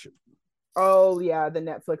Cage. Oh yeah, the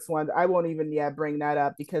Netflix one. I won't even bring that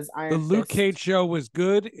up, because the Luke Cage show was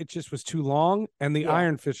good. It just was too long, and the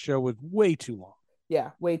Iron Fist show was way too long.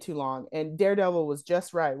 Yeah, way too long. And Daredevil was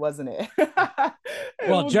just right, wasn't it?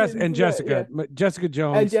 Well, Jessica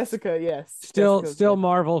Jones. And Jessica, yes. Still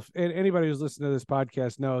Marvel. And anybody who's listening to this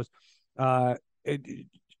podcast knows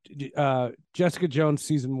Jessica Jones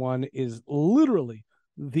season 1 is literally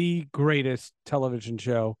the greatest television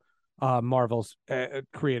show Marvel's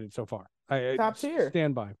created so far. Top tier.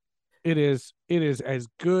 Stand by. It is as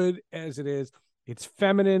good as it is. It's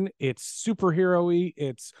feminine. It's superhero-y.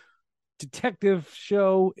 It's detective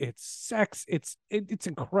show. It's sex. It's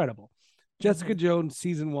incredible. Jessica Jones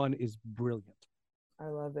season 1 is brilliant. I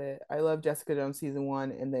love it. I love Jessica Jones season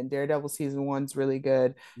 1, and then Daredevil season 1's really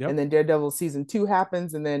good. Yep. And then Daredevil season 2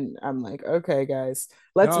 happens, and then I'm like, okay, guys,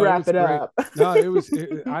 let's wrap it up. No,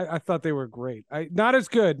 I thought they were great. Not as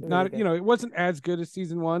good. It wasn't as good as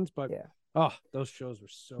season 1's, but those shows were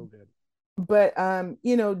so good. But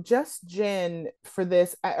Just Jen for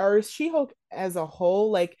this, or She-Hulk as a whole,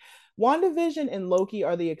 like WandaVision and Loki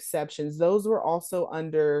are the exceptions. Those were also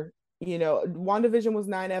under, WandaVision was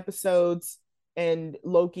 9 episodes, and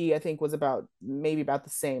Loki, I think, was maybe about the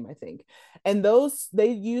same, I think. And those, they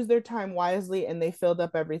used their time wisely, and they filled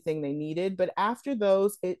up everything they needed. But after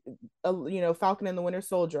those, Falcon and the Winter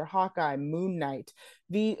Soldier, Hawkeye, Moon Knight,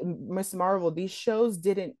 Miss Marvel, these shows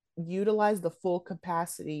didn't utilize the full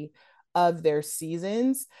capacity of their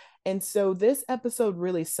seasons. And so this episode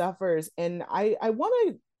really suffers. And I want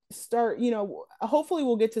to start, hopefully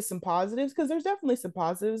we'll get to some positives, because there's definitely some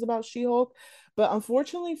positives about She-Hulk, but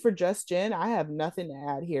unfortunately for Just Jen, I have nothing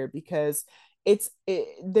to add here, because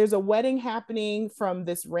there's a wedding happening from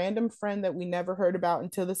this random friend that we never heard about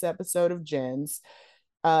until this episode of Jen's.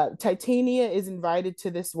 Titania is invited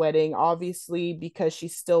to this wedding, obviously, because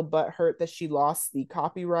she's still butthurt that she lost the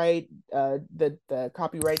copyright, the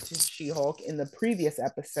copyright to She-Hulk in the previous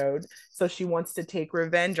episode. So she wants to take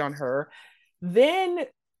revenge on her. Then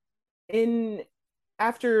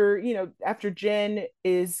after Jen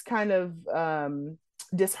is kind of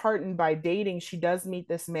disheartened by dating, she does meet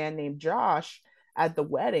this man named Josh at the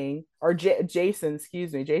wedding, or Jason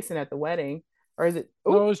at the wedding. Or is it?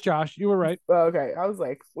 No, it was Josh. You were right. Oh, okay. I was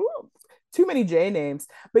like, ooh, too many J names.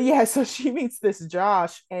 But yeah, so she meets this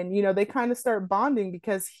Josh, and they kind of start bonding,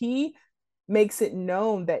 because he makes it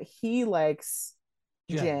known that he likes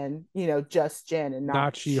Jen, just Jen, and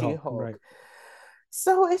not She-Hulk. Right.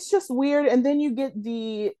 So it's just weird. And then you get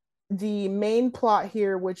the main plot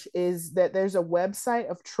here, which is that there's a website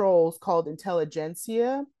of trolls called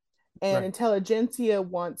Intelligentsia, and Intelligentsia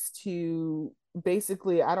wants to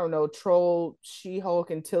basically, I don't know, troll She-Hulk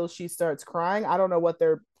until she starts crying. I don't know what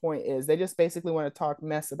their point is. They just basically want to talk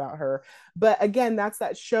mess about her. But again, that's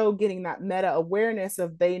that show getting that meta awareness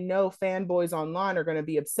of, they know fanboys online are going to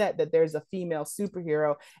be upset that there's a female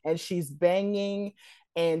superhero and she's banging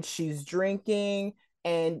and she's drinking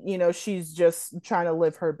and she's just trying to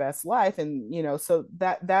live her best life. And so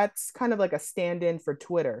that's kind of like a stand-in for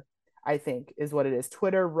Twitter, I think, is what it is.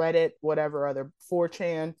 Twitter, Reddit, whatever other,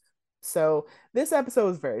 4chan. So this episode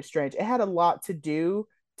was very strange. It had a lot to do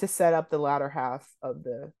to set up the latter half of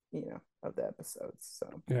the episodes.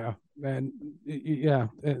 So and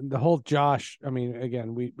the whole Josh. I mean,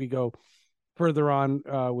 again, we go further on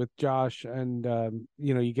with Josh, and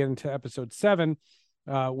you get into episode 7,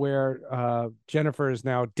 where Jennifer is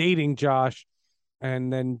now dating Josh,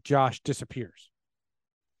 and then Josh disappears.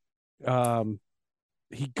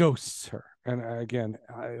 he ghosts her. And again,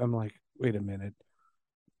 I'm like, wait a minute.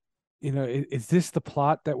 Is this the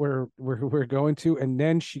plot that we're going to? And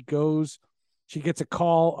then she gets a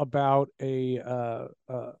call about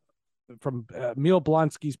from Emil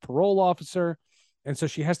Blonsky's parole officer. And so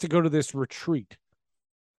she has to go to this retreat.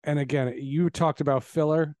 And again, you talked about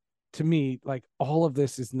filler. To me, like, all of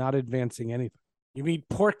this is not advancing anything. You meet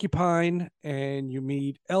Porcupine and you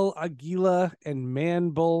meet El Aguila and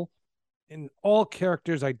Manbull, and all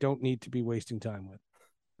characters I don't need to be wasting time with.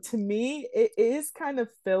 To me, it is kind of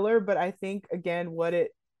filler, but I think, again, what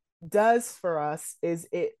it does for us is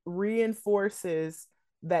it reinforces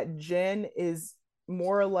that Jen is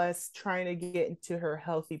more or less trying to get into her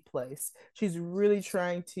healthy place. She's really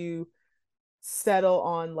trying to settle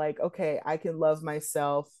on, like, okay, I can love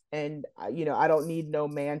myself, and I don't need no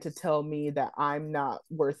man to tell me that I'm not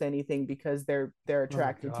worth anything because they're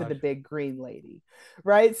attracted to the big green lady,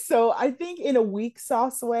 right? So I think in a weak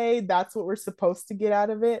sauce way, that's what we're supposed to get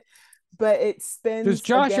out of it. But it spends, does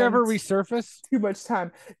Josh ever resurface? Too much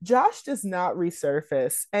time. Josh does not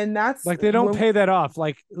resurface, and that's like, they don't pay that off,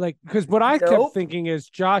 like because what I kept thinking is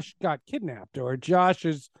Josh got kidnapped, or Josh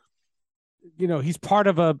is, he's part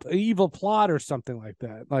of a evil plot or something like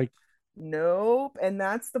that. Like, nope. And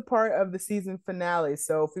that's the part of the season finale.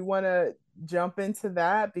 So if we want to jump into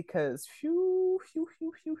that, because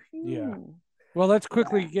yeah. Well, let's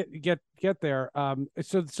quickly get there.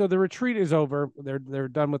 So the retreat is over. They're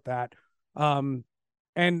done with that. And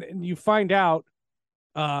you find out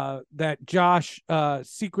that Josh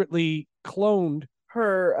secretly cloned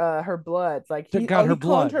her blood. Like, he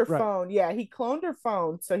cloned her phone. Yeah, he cloned her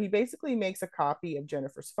phone. So he basically makes a copy of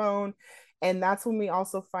Jennifer's phone. And that's when we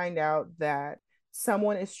also find out that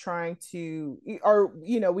someone is trying to, or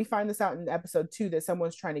we find this out in episode 2, that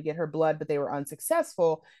someone's trying to get her blood, but they were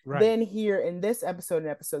unsuccessful. Right. Then here in this episode, in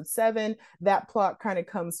episode 7, that plot kind of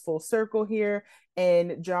comes full circle here,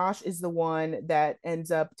 and Josh is the one that ends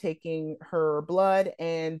up taking her blood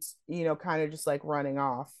and kind of just like running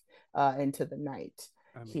off into the night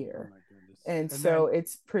here. Oh my goodness. And so then,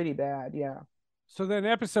 it's pretty bad. Yeah. So then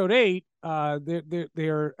episode 8,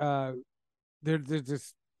 there's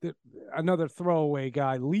this another throwaway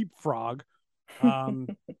guy, Leapfrog,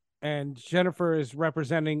 and Jennifer is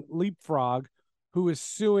representing Leapfrog, who is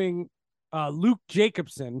suing Luke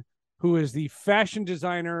Jacobson, who is the fashion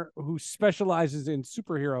designer who specializes in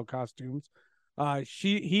superhero costumes.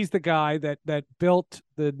 He's the guy that built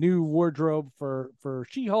the new wardrobe for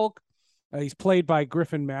She-Hulk. He's played by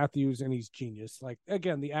Griffin Matthews, and he's genius. Like,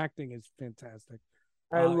 again, the acting is fantastic.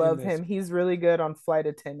 I love him. He's really good on Flight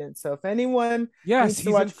Attendant. So if anyone needs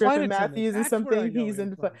to watch Griffin Matthews and something, he's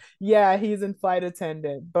in Flight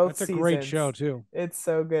Attendant. Both seasons. That's a great show too. It's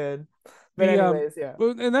so good. But anyways, yeah. Well,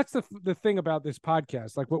 and that's the thing about this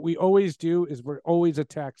podcast. Like, what we always do is we're always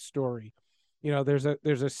attack story. There's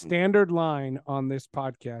a standard line on this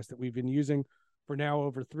podcast that we've been using for now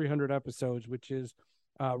over 300 episodes, which is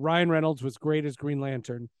Ryan Reynolds was great as Green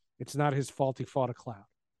Lantern. It's not his fault he fought a cloud.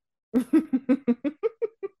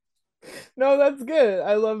 No, that's good.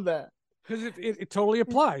 I love that, because it totally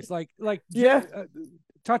applies. Like yeah,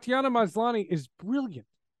 Tatiana Maslany is brilliant.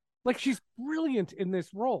 Like, she's brilliant in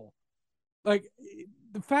this role. Like,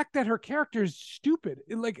 the fact that her character is stupid.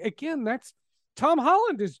 Like, again, that's Tom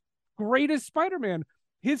Holland is great as Spider-Man.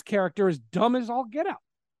 His character is dumb as all get out.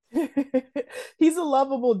 He's a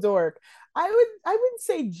lovable dork. I wouldn't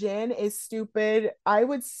say Jen is stupid. I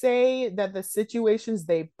would say that the situations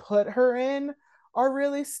they put her in are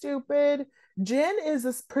really stupid. Jen is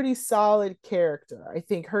a pretty solid character. I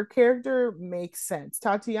think her character makes sense.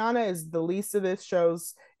 Tatiana is the least of this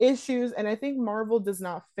show's issues, and I think Marvel does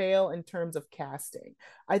not fail in terms of casting.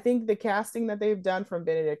 I think the casting that they've done, from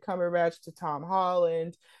Benedict Cumberbatch to Tom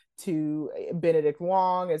Holland to Benedict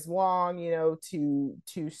Wong as Wong, to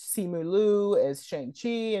Simu Liu as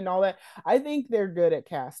Shang-Chi and all that, I think they're good at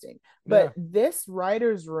casting. But this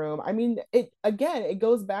writer's room, I mean, it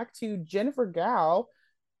goes back to Jennifer Gao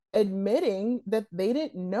admitting that they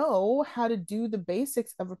didn't know how to do the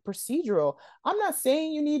basics of a procedural. I'm not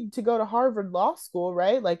saying you need to go to Harvard Law School,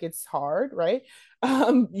 right? Like, it's hard, right?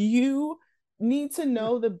 You need to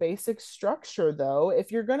know the basic structure, though.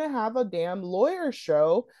 If you're going to have a damn lawyer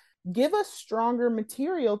show, give us stronger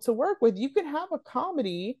material to work with. You can have a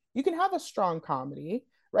comedy, you can have a strong comedy,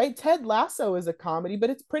 right? Ted Lasso is a comedy,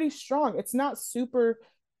 but it's pretty strong. It's not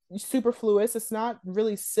superfluous. It's not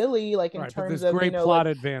really silly, like, in terms of great plot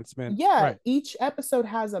advancement. Yeah, right. Each episode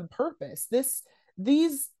has a purpose.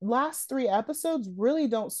 These last 3 episodes really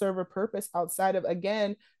don't serve a purpose outside of,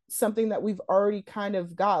 again, something that we've already kind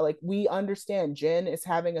of got. Like, we understand Jen is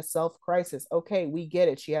having a self crisis. Okay, we get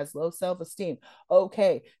it. She has low self-esteem.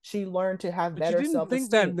 Okay, she learned to have But better you didn't self-esteem.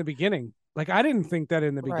 think that in the beginning. Like, I didn't think that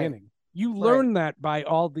in the Right. beginning. You learn that by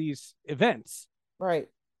all these events. Right.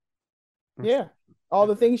 Yeah. All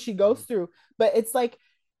the things she goes through. But it's like,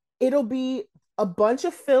 it'll be a bunch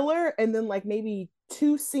of filler and then like maybe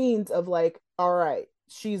 2 scenes of like, all right,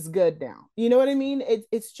 she's good now. You know what I mean?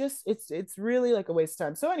 It's just, it's really like a waste of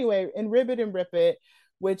time. So anyway, in Ribbit and Rip It,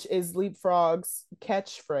 which is Leapfrog's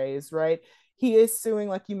catchphrase, right? He is suing,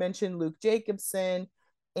 like you mentioned, Luke Jacobson.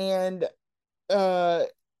 And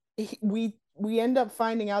we end up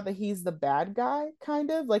finding out that he's the bad guy,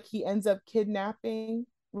 kind of. Like, he ends up kidnapping,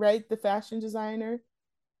 right, the fashion designer.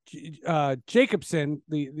 Jacobson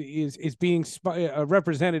is being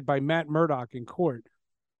represented by Matt Murdock in court.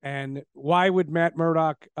 And why would Matt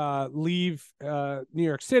Murdock leave New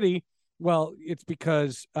York City? Well, it's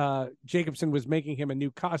because Jacobson was making him a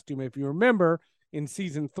new costume. If you remember, in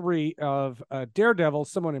season 3 of Daredevil,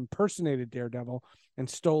 someone impersonated Daredevil and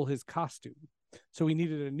stole his costume. So he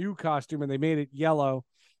needed a new costume, and they made it yellow.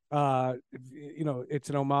 It's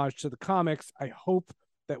an homage to the comics. I hope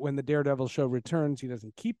that when the Daredevil show returns, he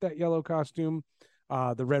doesn't keep that yellow costume.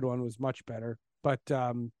 The red one was much better. But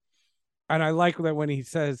and I like that when he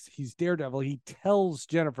says he's Daredevil, he tells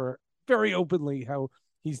Jennifer very openly how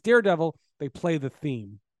he's Daredevil. They play the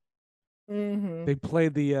theme. Mm-hmm. They play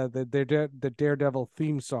the Daredevil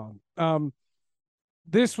theme song.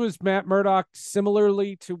 This was Matt Murdock,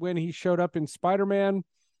 similarly to when he showed up in Spider-Man.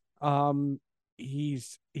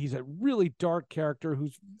 He's a really dark character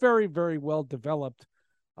who's very, very well developed.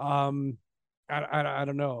 I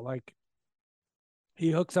don't know, like,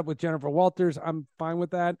 he hooks up with Jennifer Walters. I'm fine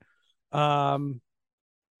with that. I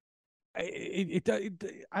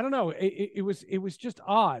don't know. It was just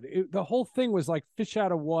odd. The whole thing was like fish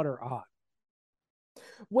out of water odd.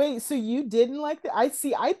 Wait, so you didn't like that? I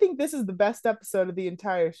think this is the best episode of the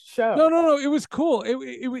entire show. No. It was cool. It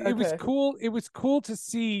was cool. It was cool to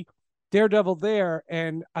see Daredevil there,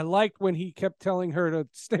 and I liked when he kept telling her to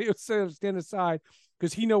stand aside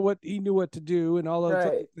because he knew what to do and all those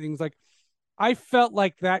other things. Like, I felt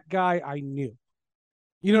like that guy I knew.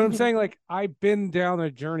 You know what I'm saying? Like, I've been down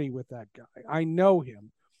a journey with that guy. I know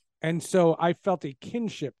him, and so I felt a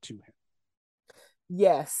kinship to him.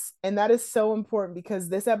 Yes. And that is so important because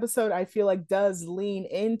this episode, I feel like, does lean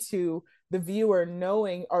into the viewer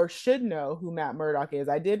knowing or should know who Matt Murdock is.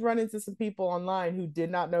 I did run into some people online who did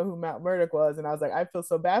not know who Matt Murdock was. And I was like, I feel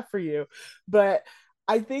so bad for you. But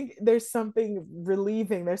I think there's something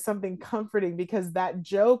relieving, there's something comforting, because that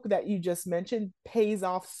joke that you just mentioned pays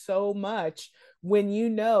off so much when you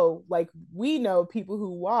know, like we know, people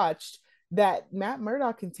who watched, that Matt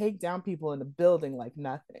Murdock can take down people in a building like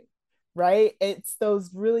nothing. Right? It's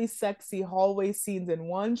those really sexy hallway scenes and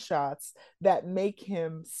one shots that make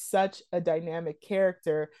him such a dynamic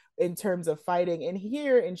character in terms of fighting. And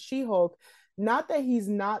here in She-Hulk, not that he's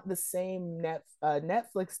not the same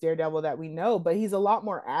Netflix Daredevil that we know, but he's a lot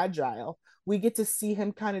more agile. We get to see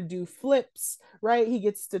him kind of do flips, right? He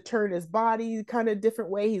gets to turn his body kind of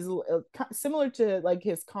different way. He's similar to like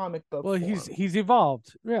his comic book. Well, form. he's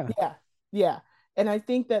evolved. Yeah. And I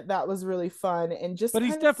think that was really fun. And just, but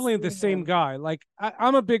he's definitely the same guy. Like,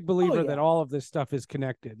 I'm a big believer that all of this stuff is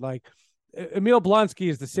connected. Like, Emil Blonsky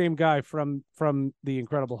is the same guy from the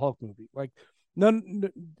Incredible Hulk movie. Like,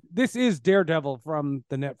 this is Daredevil from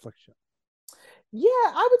the Netflix show. Yeah,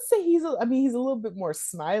 I would say he's a little bit more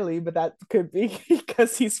smiley, but that could be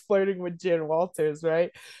because he's flirting with Jen Walters,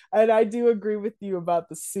 right? And I do agree with you about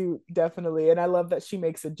the suit, definitely. And I love that she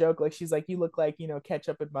makes a joke, like she's like, you look like,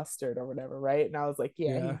 ketchup and mustard or whatever, right? And I was like,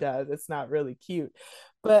 yeah, he does. It's not really cute.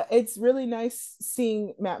 But it's really nice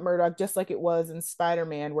seeing Matt Murdock just like it was in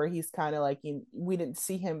Spider-Man, where he's kind of like, we didn't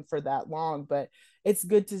see him for that long, but it's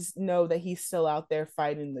good to know that he's still out there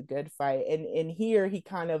fighting the good fight. And here he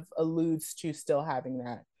kind of alludes to still having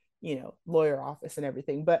that, lawyer office and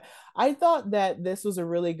everything. But I thought that this was a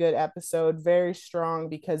really good episode, very strong,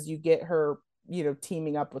 because you get her,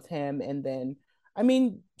 teaming up with him. And then,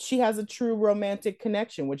 she has a true romantic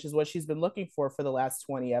connection, which is what she's been looking for the last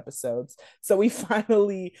 20 episodes. So we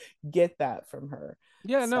finally get that from her.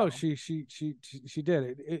 Yeah, no, she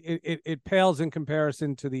did. It pales in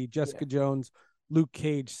comparison to the Jessica Jones Luke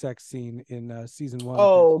Cage sex scene in season 1.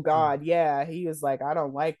 Oh God, yeah. He was like, I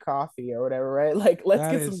don't like coffee or whatever, right? Like,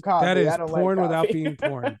 let's get some coffee. That is I don't porn like without being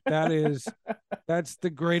porn. That's the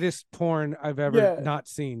greatest porn I've ever not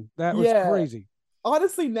seen. That was crazy.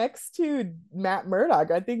 Honestly, next to Matt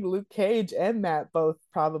Murdock, I think Luke Cage and Matt both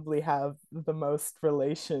probably have the most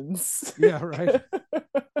relations. Yeah, right.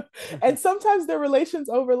 And sometimes their relations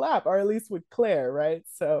overlap, or at least with Claire, right?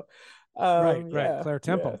 So right, yeah, Claire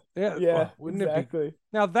Temple. yeah, Well, wouldn't exactly. it be?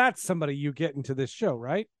 Now that's somebody you get into this show,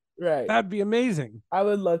 right? Right. That'd be amazing. I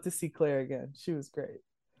would love to see Claire again. She was great.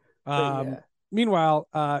 But yeah. Meanwhile,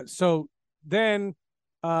 so then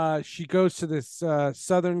she goes to this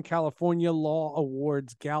Southern California Law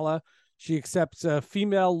Awards gala. She accepts a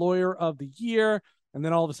Female Lawyer of the Year, and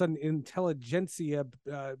then all of a sudden, Intelligentsia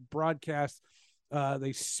broadcasts.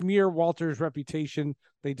 They smear Walter's reputation.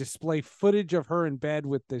 They display footage of her in bed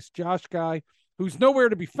with this Josh guy, who's nowhere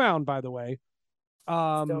to be found, by the way.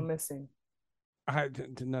 Still missing.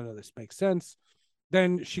 None of this makes sense.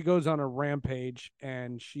 Then she goes on a rampage,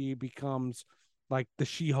 and she becomes like the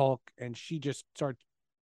She-Hulk, and she just starts,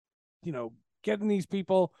 getting these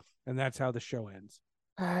people, and that's how the show ends.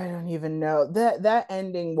 I don't even know. That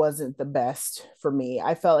ending wasn't the best for me.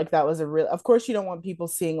 I felt like that was a real, of course you don't want people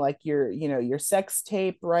seeing like your sex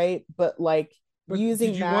tape, right? But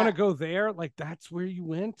using did you want to go there? Like that's where you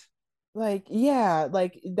went? Like, yeah,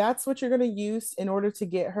 like that's what you're gonna use in order to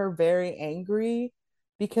get her very angry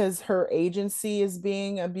because her agency is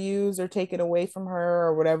being abused or taken away from her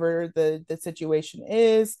or whatever the situation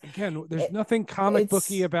is. Again, there's nothing comic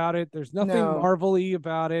booky about it. There's nothing Marvel-y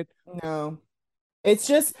about it. No. It's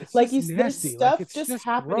just it's like just there's stuff just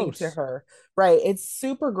happening gross. to her. Right. It's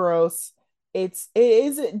super gross. It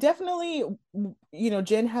is definitely,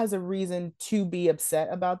 Jen has a reason to be upset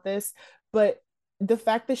about this, but the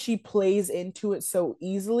fact that she plays into it so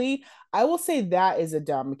easily, I will say that is a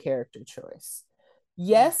dumb character choice.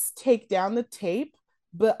 Yes, take down the tape,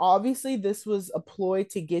 but obviously this was a ploy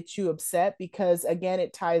to get you upset because again,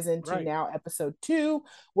 it ties into now episode 2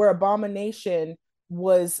 where Abomination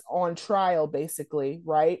was on trial basically,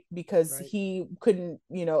 right? Because he couldn't,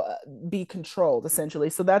 be controlled essentially.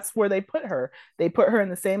 So that's where they put her. They put her in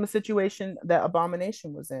the same situation that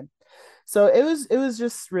Abomination was in. So it was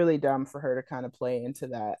just really dumb for her to kind of play into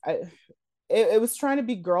that. It was trying to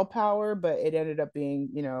be girl power, but it ended up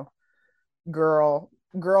being, girl,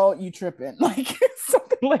 you tripping, like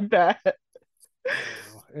something like that.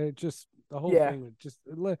 It just the whole thing would just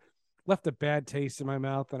left a bad taste in my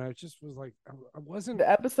mouth, and I just was like, I wasn't. The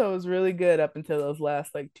episode was really good up until those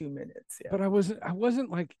last like 2 minutes. Yeah, but I wasn't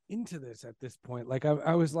like into this at this point. Like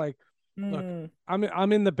I was like, look,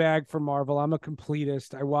 I'm in the bag for Marvel. I'm a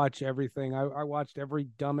completist. I watch everything. I watched every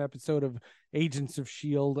dumb episode of Agents of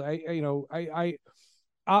Shield.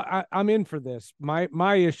 I'm in for this.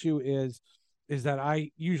 My issue is that I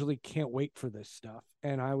usually can't wait for this stuff,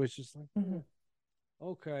 and I was just like,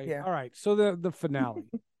 okay, all right. So the finale.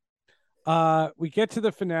 We get to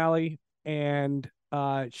the finale, and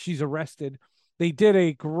she's arrested. They did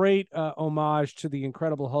a great homage to the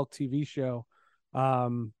Incredible Hulk TV show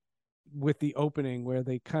with the opening where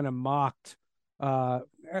they kind of mocked,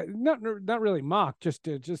 not really mocked, just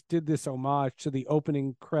did this homage to the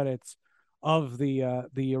opening credits of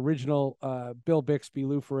the original Bill Bixby,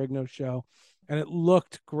 Lou Ferrigno show, and it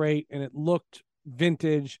looked great and it looked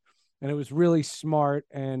vintage. And it was really smart.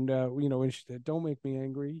 And, when she said, "Don't make me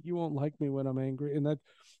angry. You won't like me when I'm angry." And that,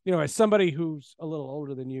 as somebody who's a little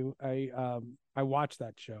older than you, I watched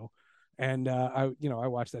that show, and I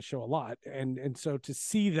watched that show a lot. And so to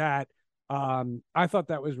see that, I thought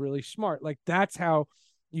that was really smart. Like that's how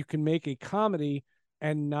you can make a comedy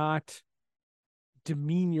and not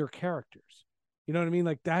demean your characters. You know what I mean?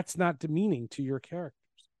 Like that's not demeaning to your characters.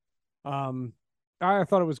 I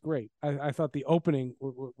thought it was great. I thought the opening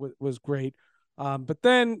was great. But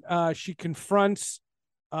then she confronts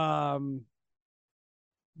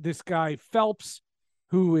this guy Phelps,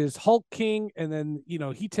 who is Hulk King. And then,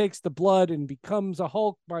 he takes the blood and becomes a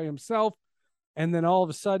Hulk by himself. And then all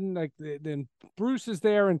of a sudden, then Bruce is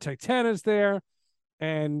there and Titana's there.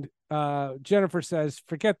 And Jennifer says,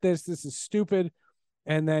 "Forget this. This is stupid."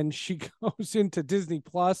 And then she goes into Disney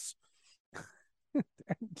Plus.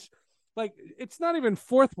 And like it's not even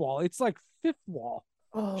fourth wall, it's like fifth wall.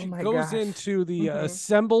 She goes into the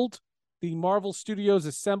the Marvel Studios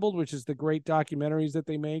Assembled, which is the great documentaries that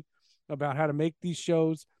they make about how to make these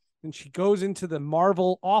shows. And she goes into the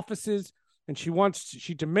Marvel offices and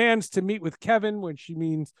she demands to meet with Kevin, when she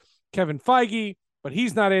means Kevin Feige, but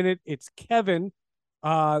he's not in it. It's Kevin,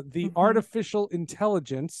 the artificial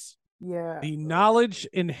intelligence, the knowledge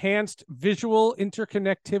enhanced visual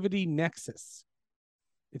interconnectivity nexus.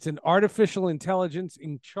 It's an artificial intelligence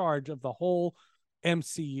in charge of the whole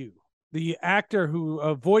MCU. The actor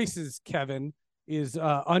who voices Kevin is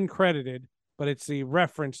uncredited, but it's a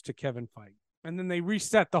reference to Kevin Feige. And then they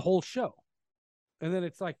reset the whole show. And then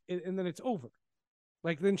it's and then it's over.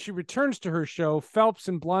 Like then she returns to her show. Phelps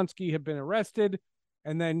and Blonsky have been arrested.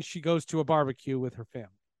 And then she goes to a barbecue with her family.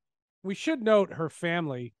 We should note her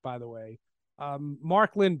family, by the way.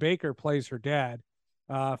 Mark Lynn Baker plays her dad.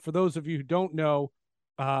 For those of you who don't know,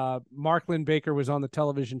 Mark Lynn Baker was on the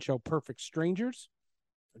television show Perfect Strangers.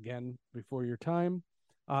 Again, before your time.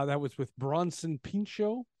 That was with Bronson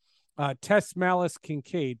Pinchot. Tess Malice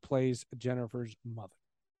Kincaid plays Jennifer's mother.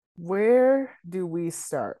 Where do we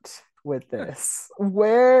start with this?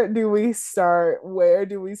 Where do we start? Where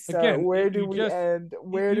do we start? Again, where do we end?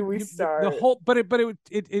 Where do we start? The whole, but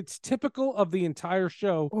it's typical of the entire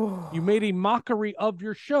show. You made a mockery of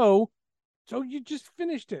your show, so you just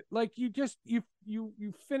finished it. Like you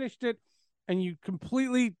finished it, and you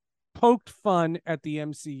completely poked fun at the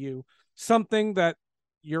MCU, something that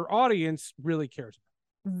your audience really cares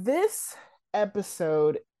about. This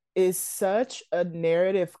episode is such a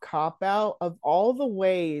narrative cop-out of all the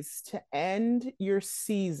ways to end your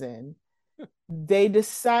season. They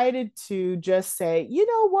decided to just say, you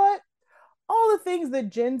know what? All the things that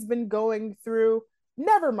Jen's been going through,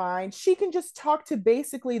 never mind. She can just talk to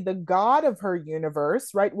basically the god of her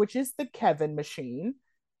universe, right? Which is the Kevin machine,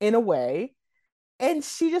 in a way. And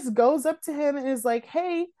she just goes up to him and is like,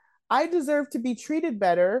 hey, I deserve to be treated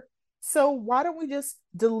better. So why don't we just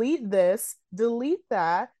delete this, delete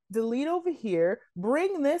that, delete over here,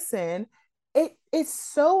 bring this in. It's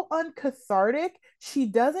so uncathartic. She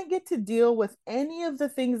doesn't get to deal with any of the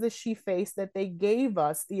things that she faced that they gave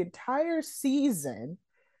us the entire season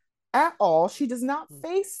at all. She does not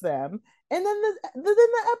face them. And then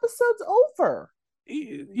the episode's over.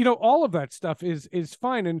 You know, all of that stuff is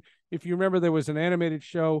fine. And if you remember, there was an animated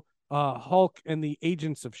show, Hulk and the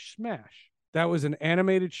Agents of Smash. That was an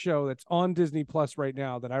animated show that's on Disney Plus right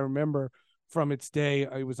now that I remember from its day.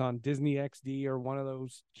 It was on Disney XD or one of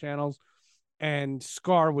those channels, and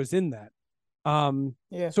Scar was in that.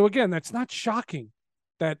 So again, that's not shocking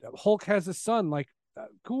that Hulk has a son. Like,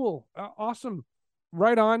 cool, awesome,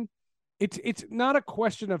 right on. It's not a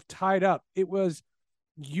question of tied up. It was,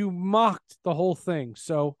 you mocked the whole thing.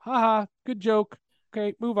 So, haha, good joke.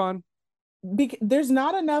 Okay, move on. There's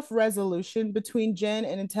not enough resolution between Jen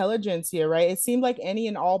and Intelligentsia, right? It seemed like any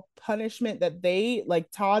and all punishment that they, like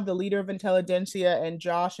Todd, the leader of Intelligentsia, and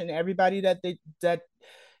Josh and everybody that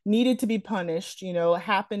needed to be punished, you know,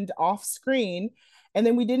 happened off screen. And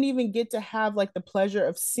then we didn't even get to have like the pleasure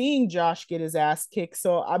of seeing Josh get his ass kicked.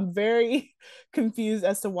 So I'm very confused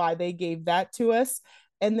as to why they gave that to us.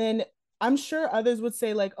 And then I'm sure others would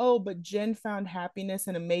say like, oh, but Jen found happiness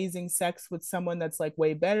and amazing sex with someone that's like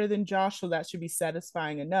way better than Josh. So that should be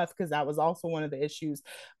satisfying enough, because that was also one of the issues.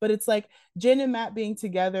 But it's like Jen and Matt being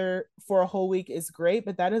together for a whole week is great,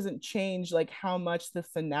 but that doesn't change like how much the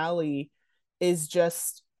finale is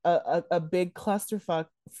just a big clusterfuck.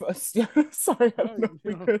 Sorry, I don't know,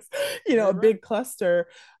 because, you know, a big cluster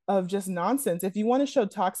of just nonsense. If you want to show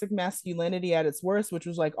toxic masculinity at its worst, which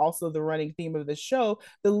was like also the running theme of the show,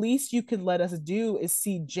 the least you could let us do is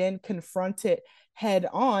see Jen confront it head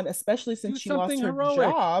on, especially since she lost her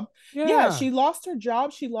job. Yeah, she lost her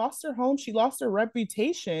job, she lost her home, she lost her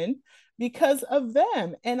reputation because of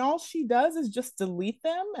them. And all she does is just delete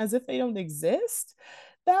them as if they don't exist.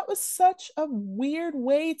 That was such a weird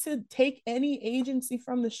way to take any agency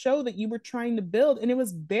from the show that you were trying to build, and it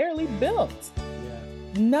was barely built.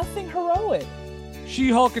 Nothing heroic.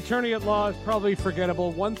 She-Hulk Attorney at Law is probably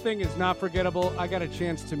forgettable. One thing is not forgettable. I got a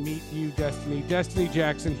chance to meet you, Destiny. Destiny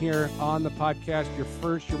Jackson here on the podcast, your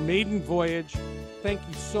maiden voyage. Thank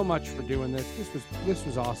you so much for doing this. This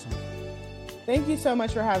was awesome. Thank you so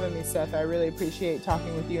much for having me, Seth. I really appreciate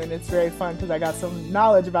talking with you, and it's very fun because I got some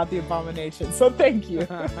knowledge about the Abomination. So thank you.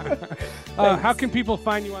 How can people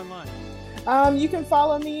find you online? You can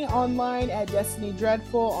follow me online at Destiny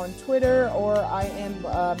Dreadful on Twitter, or I am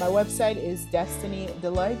my website is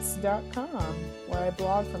destinydelights.com, where I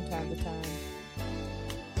blog from time to time.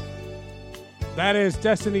 That is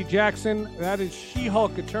Destiny Jackson. That is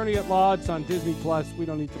She-Hulk Attorney at Law. It's on Disney Plus. We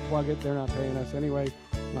don't need to plug it. They're not paying us anyway.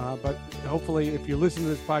 But hopefully, if you listen to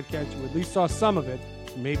this podcast, you at least saw some of it.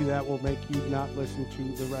 Maybe that will make you not listen to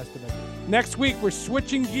the rest of it. Next week, we're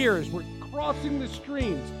switching gears. We're crossing the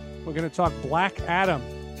streams. We're going to talk Black Adam.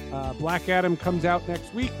 Black Adam comes out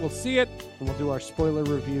next week. We'll see it, and we'll do our spoiler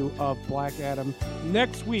review of Black Adam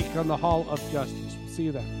next week on the Hall of Justice. We'll see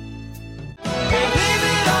you then. Believe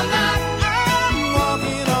it or not, I'm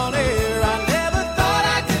walking on air.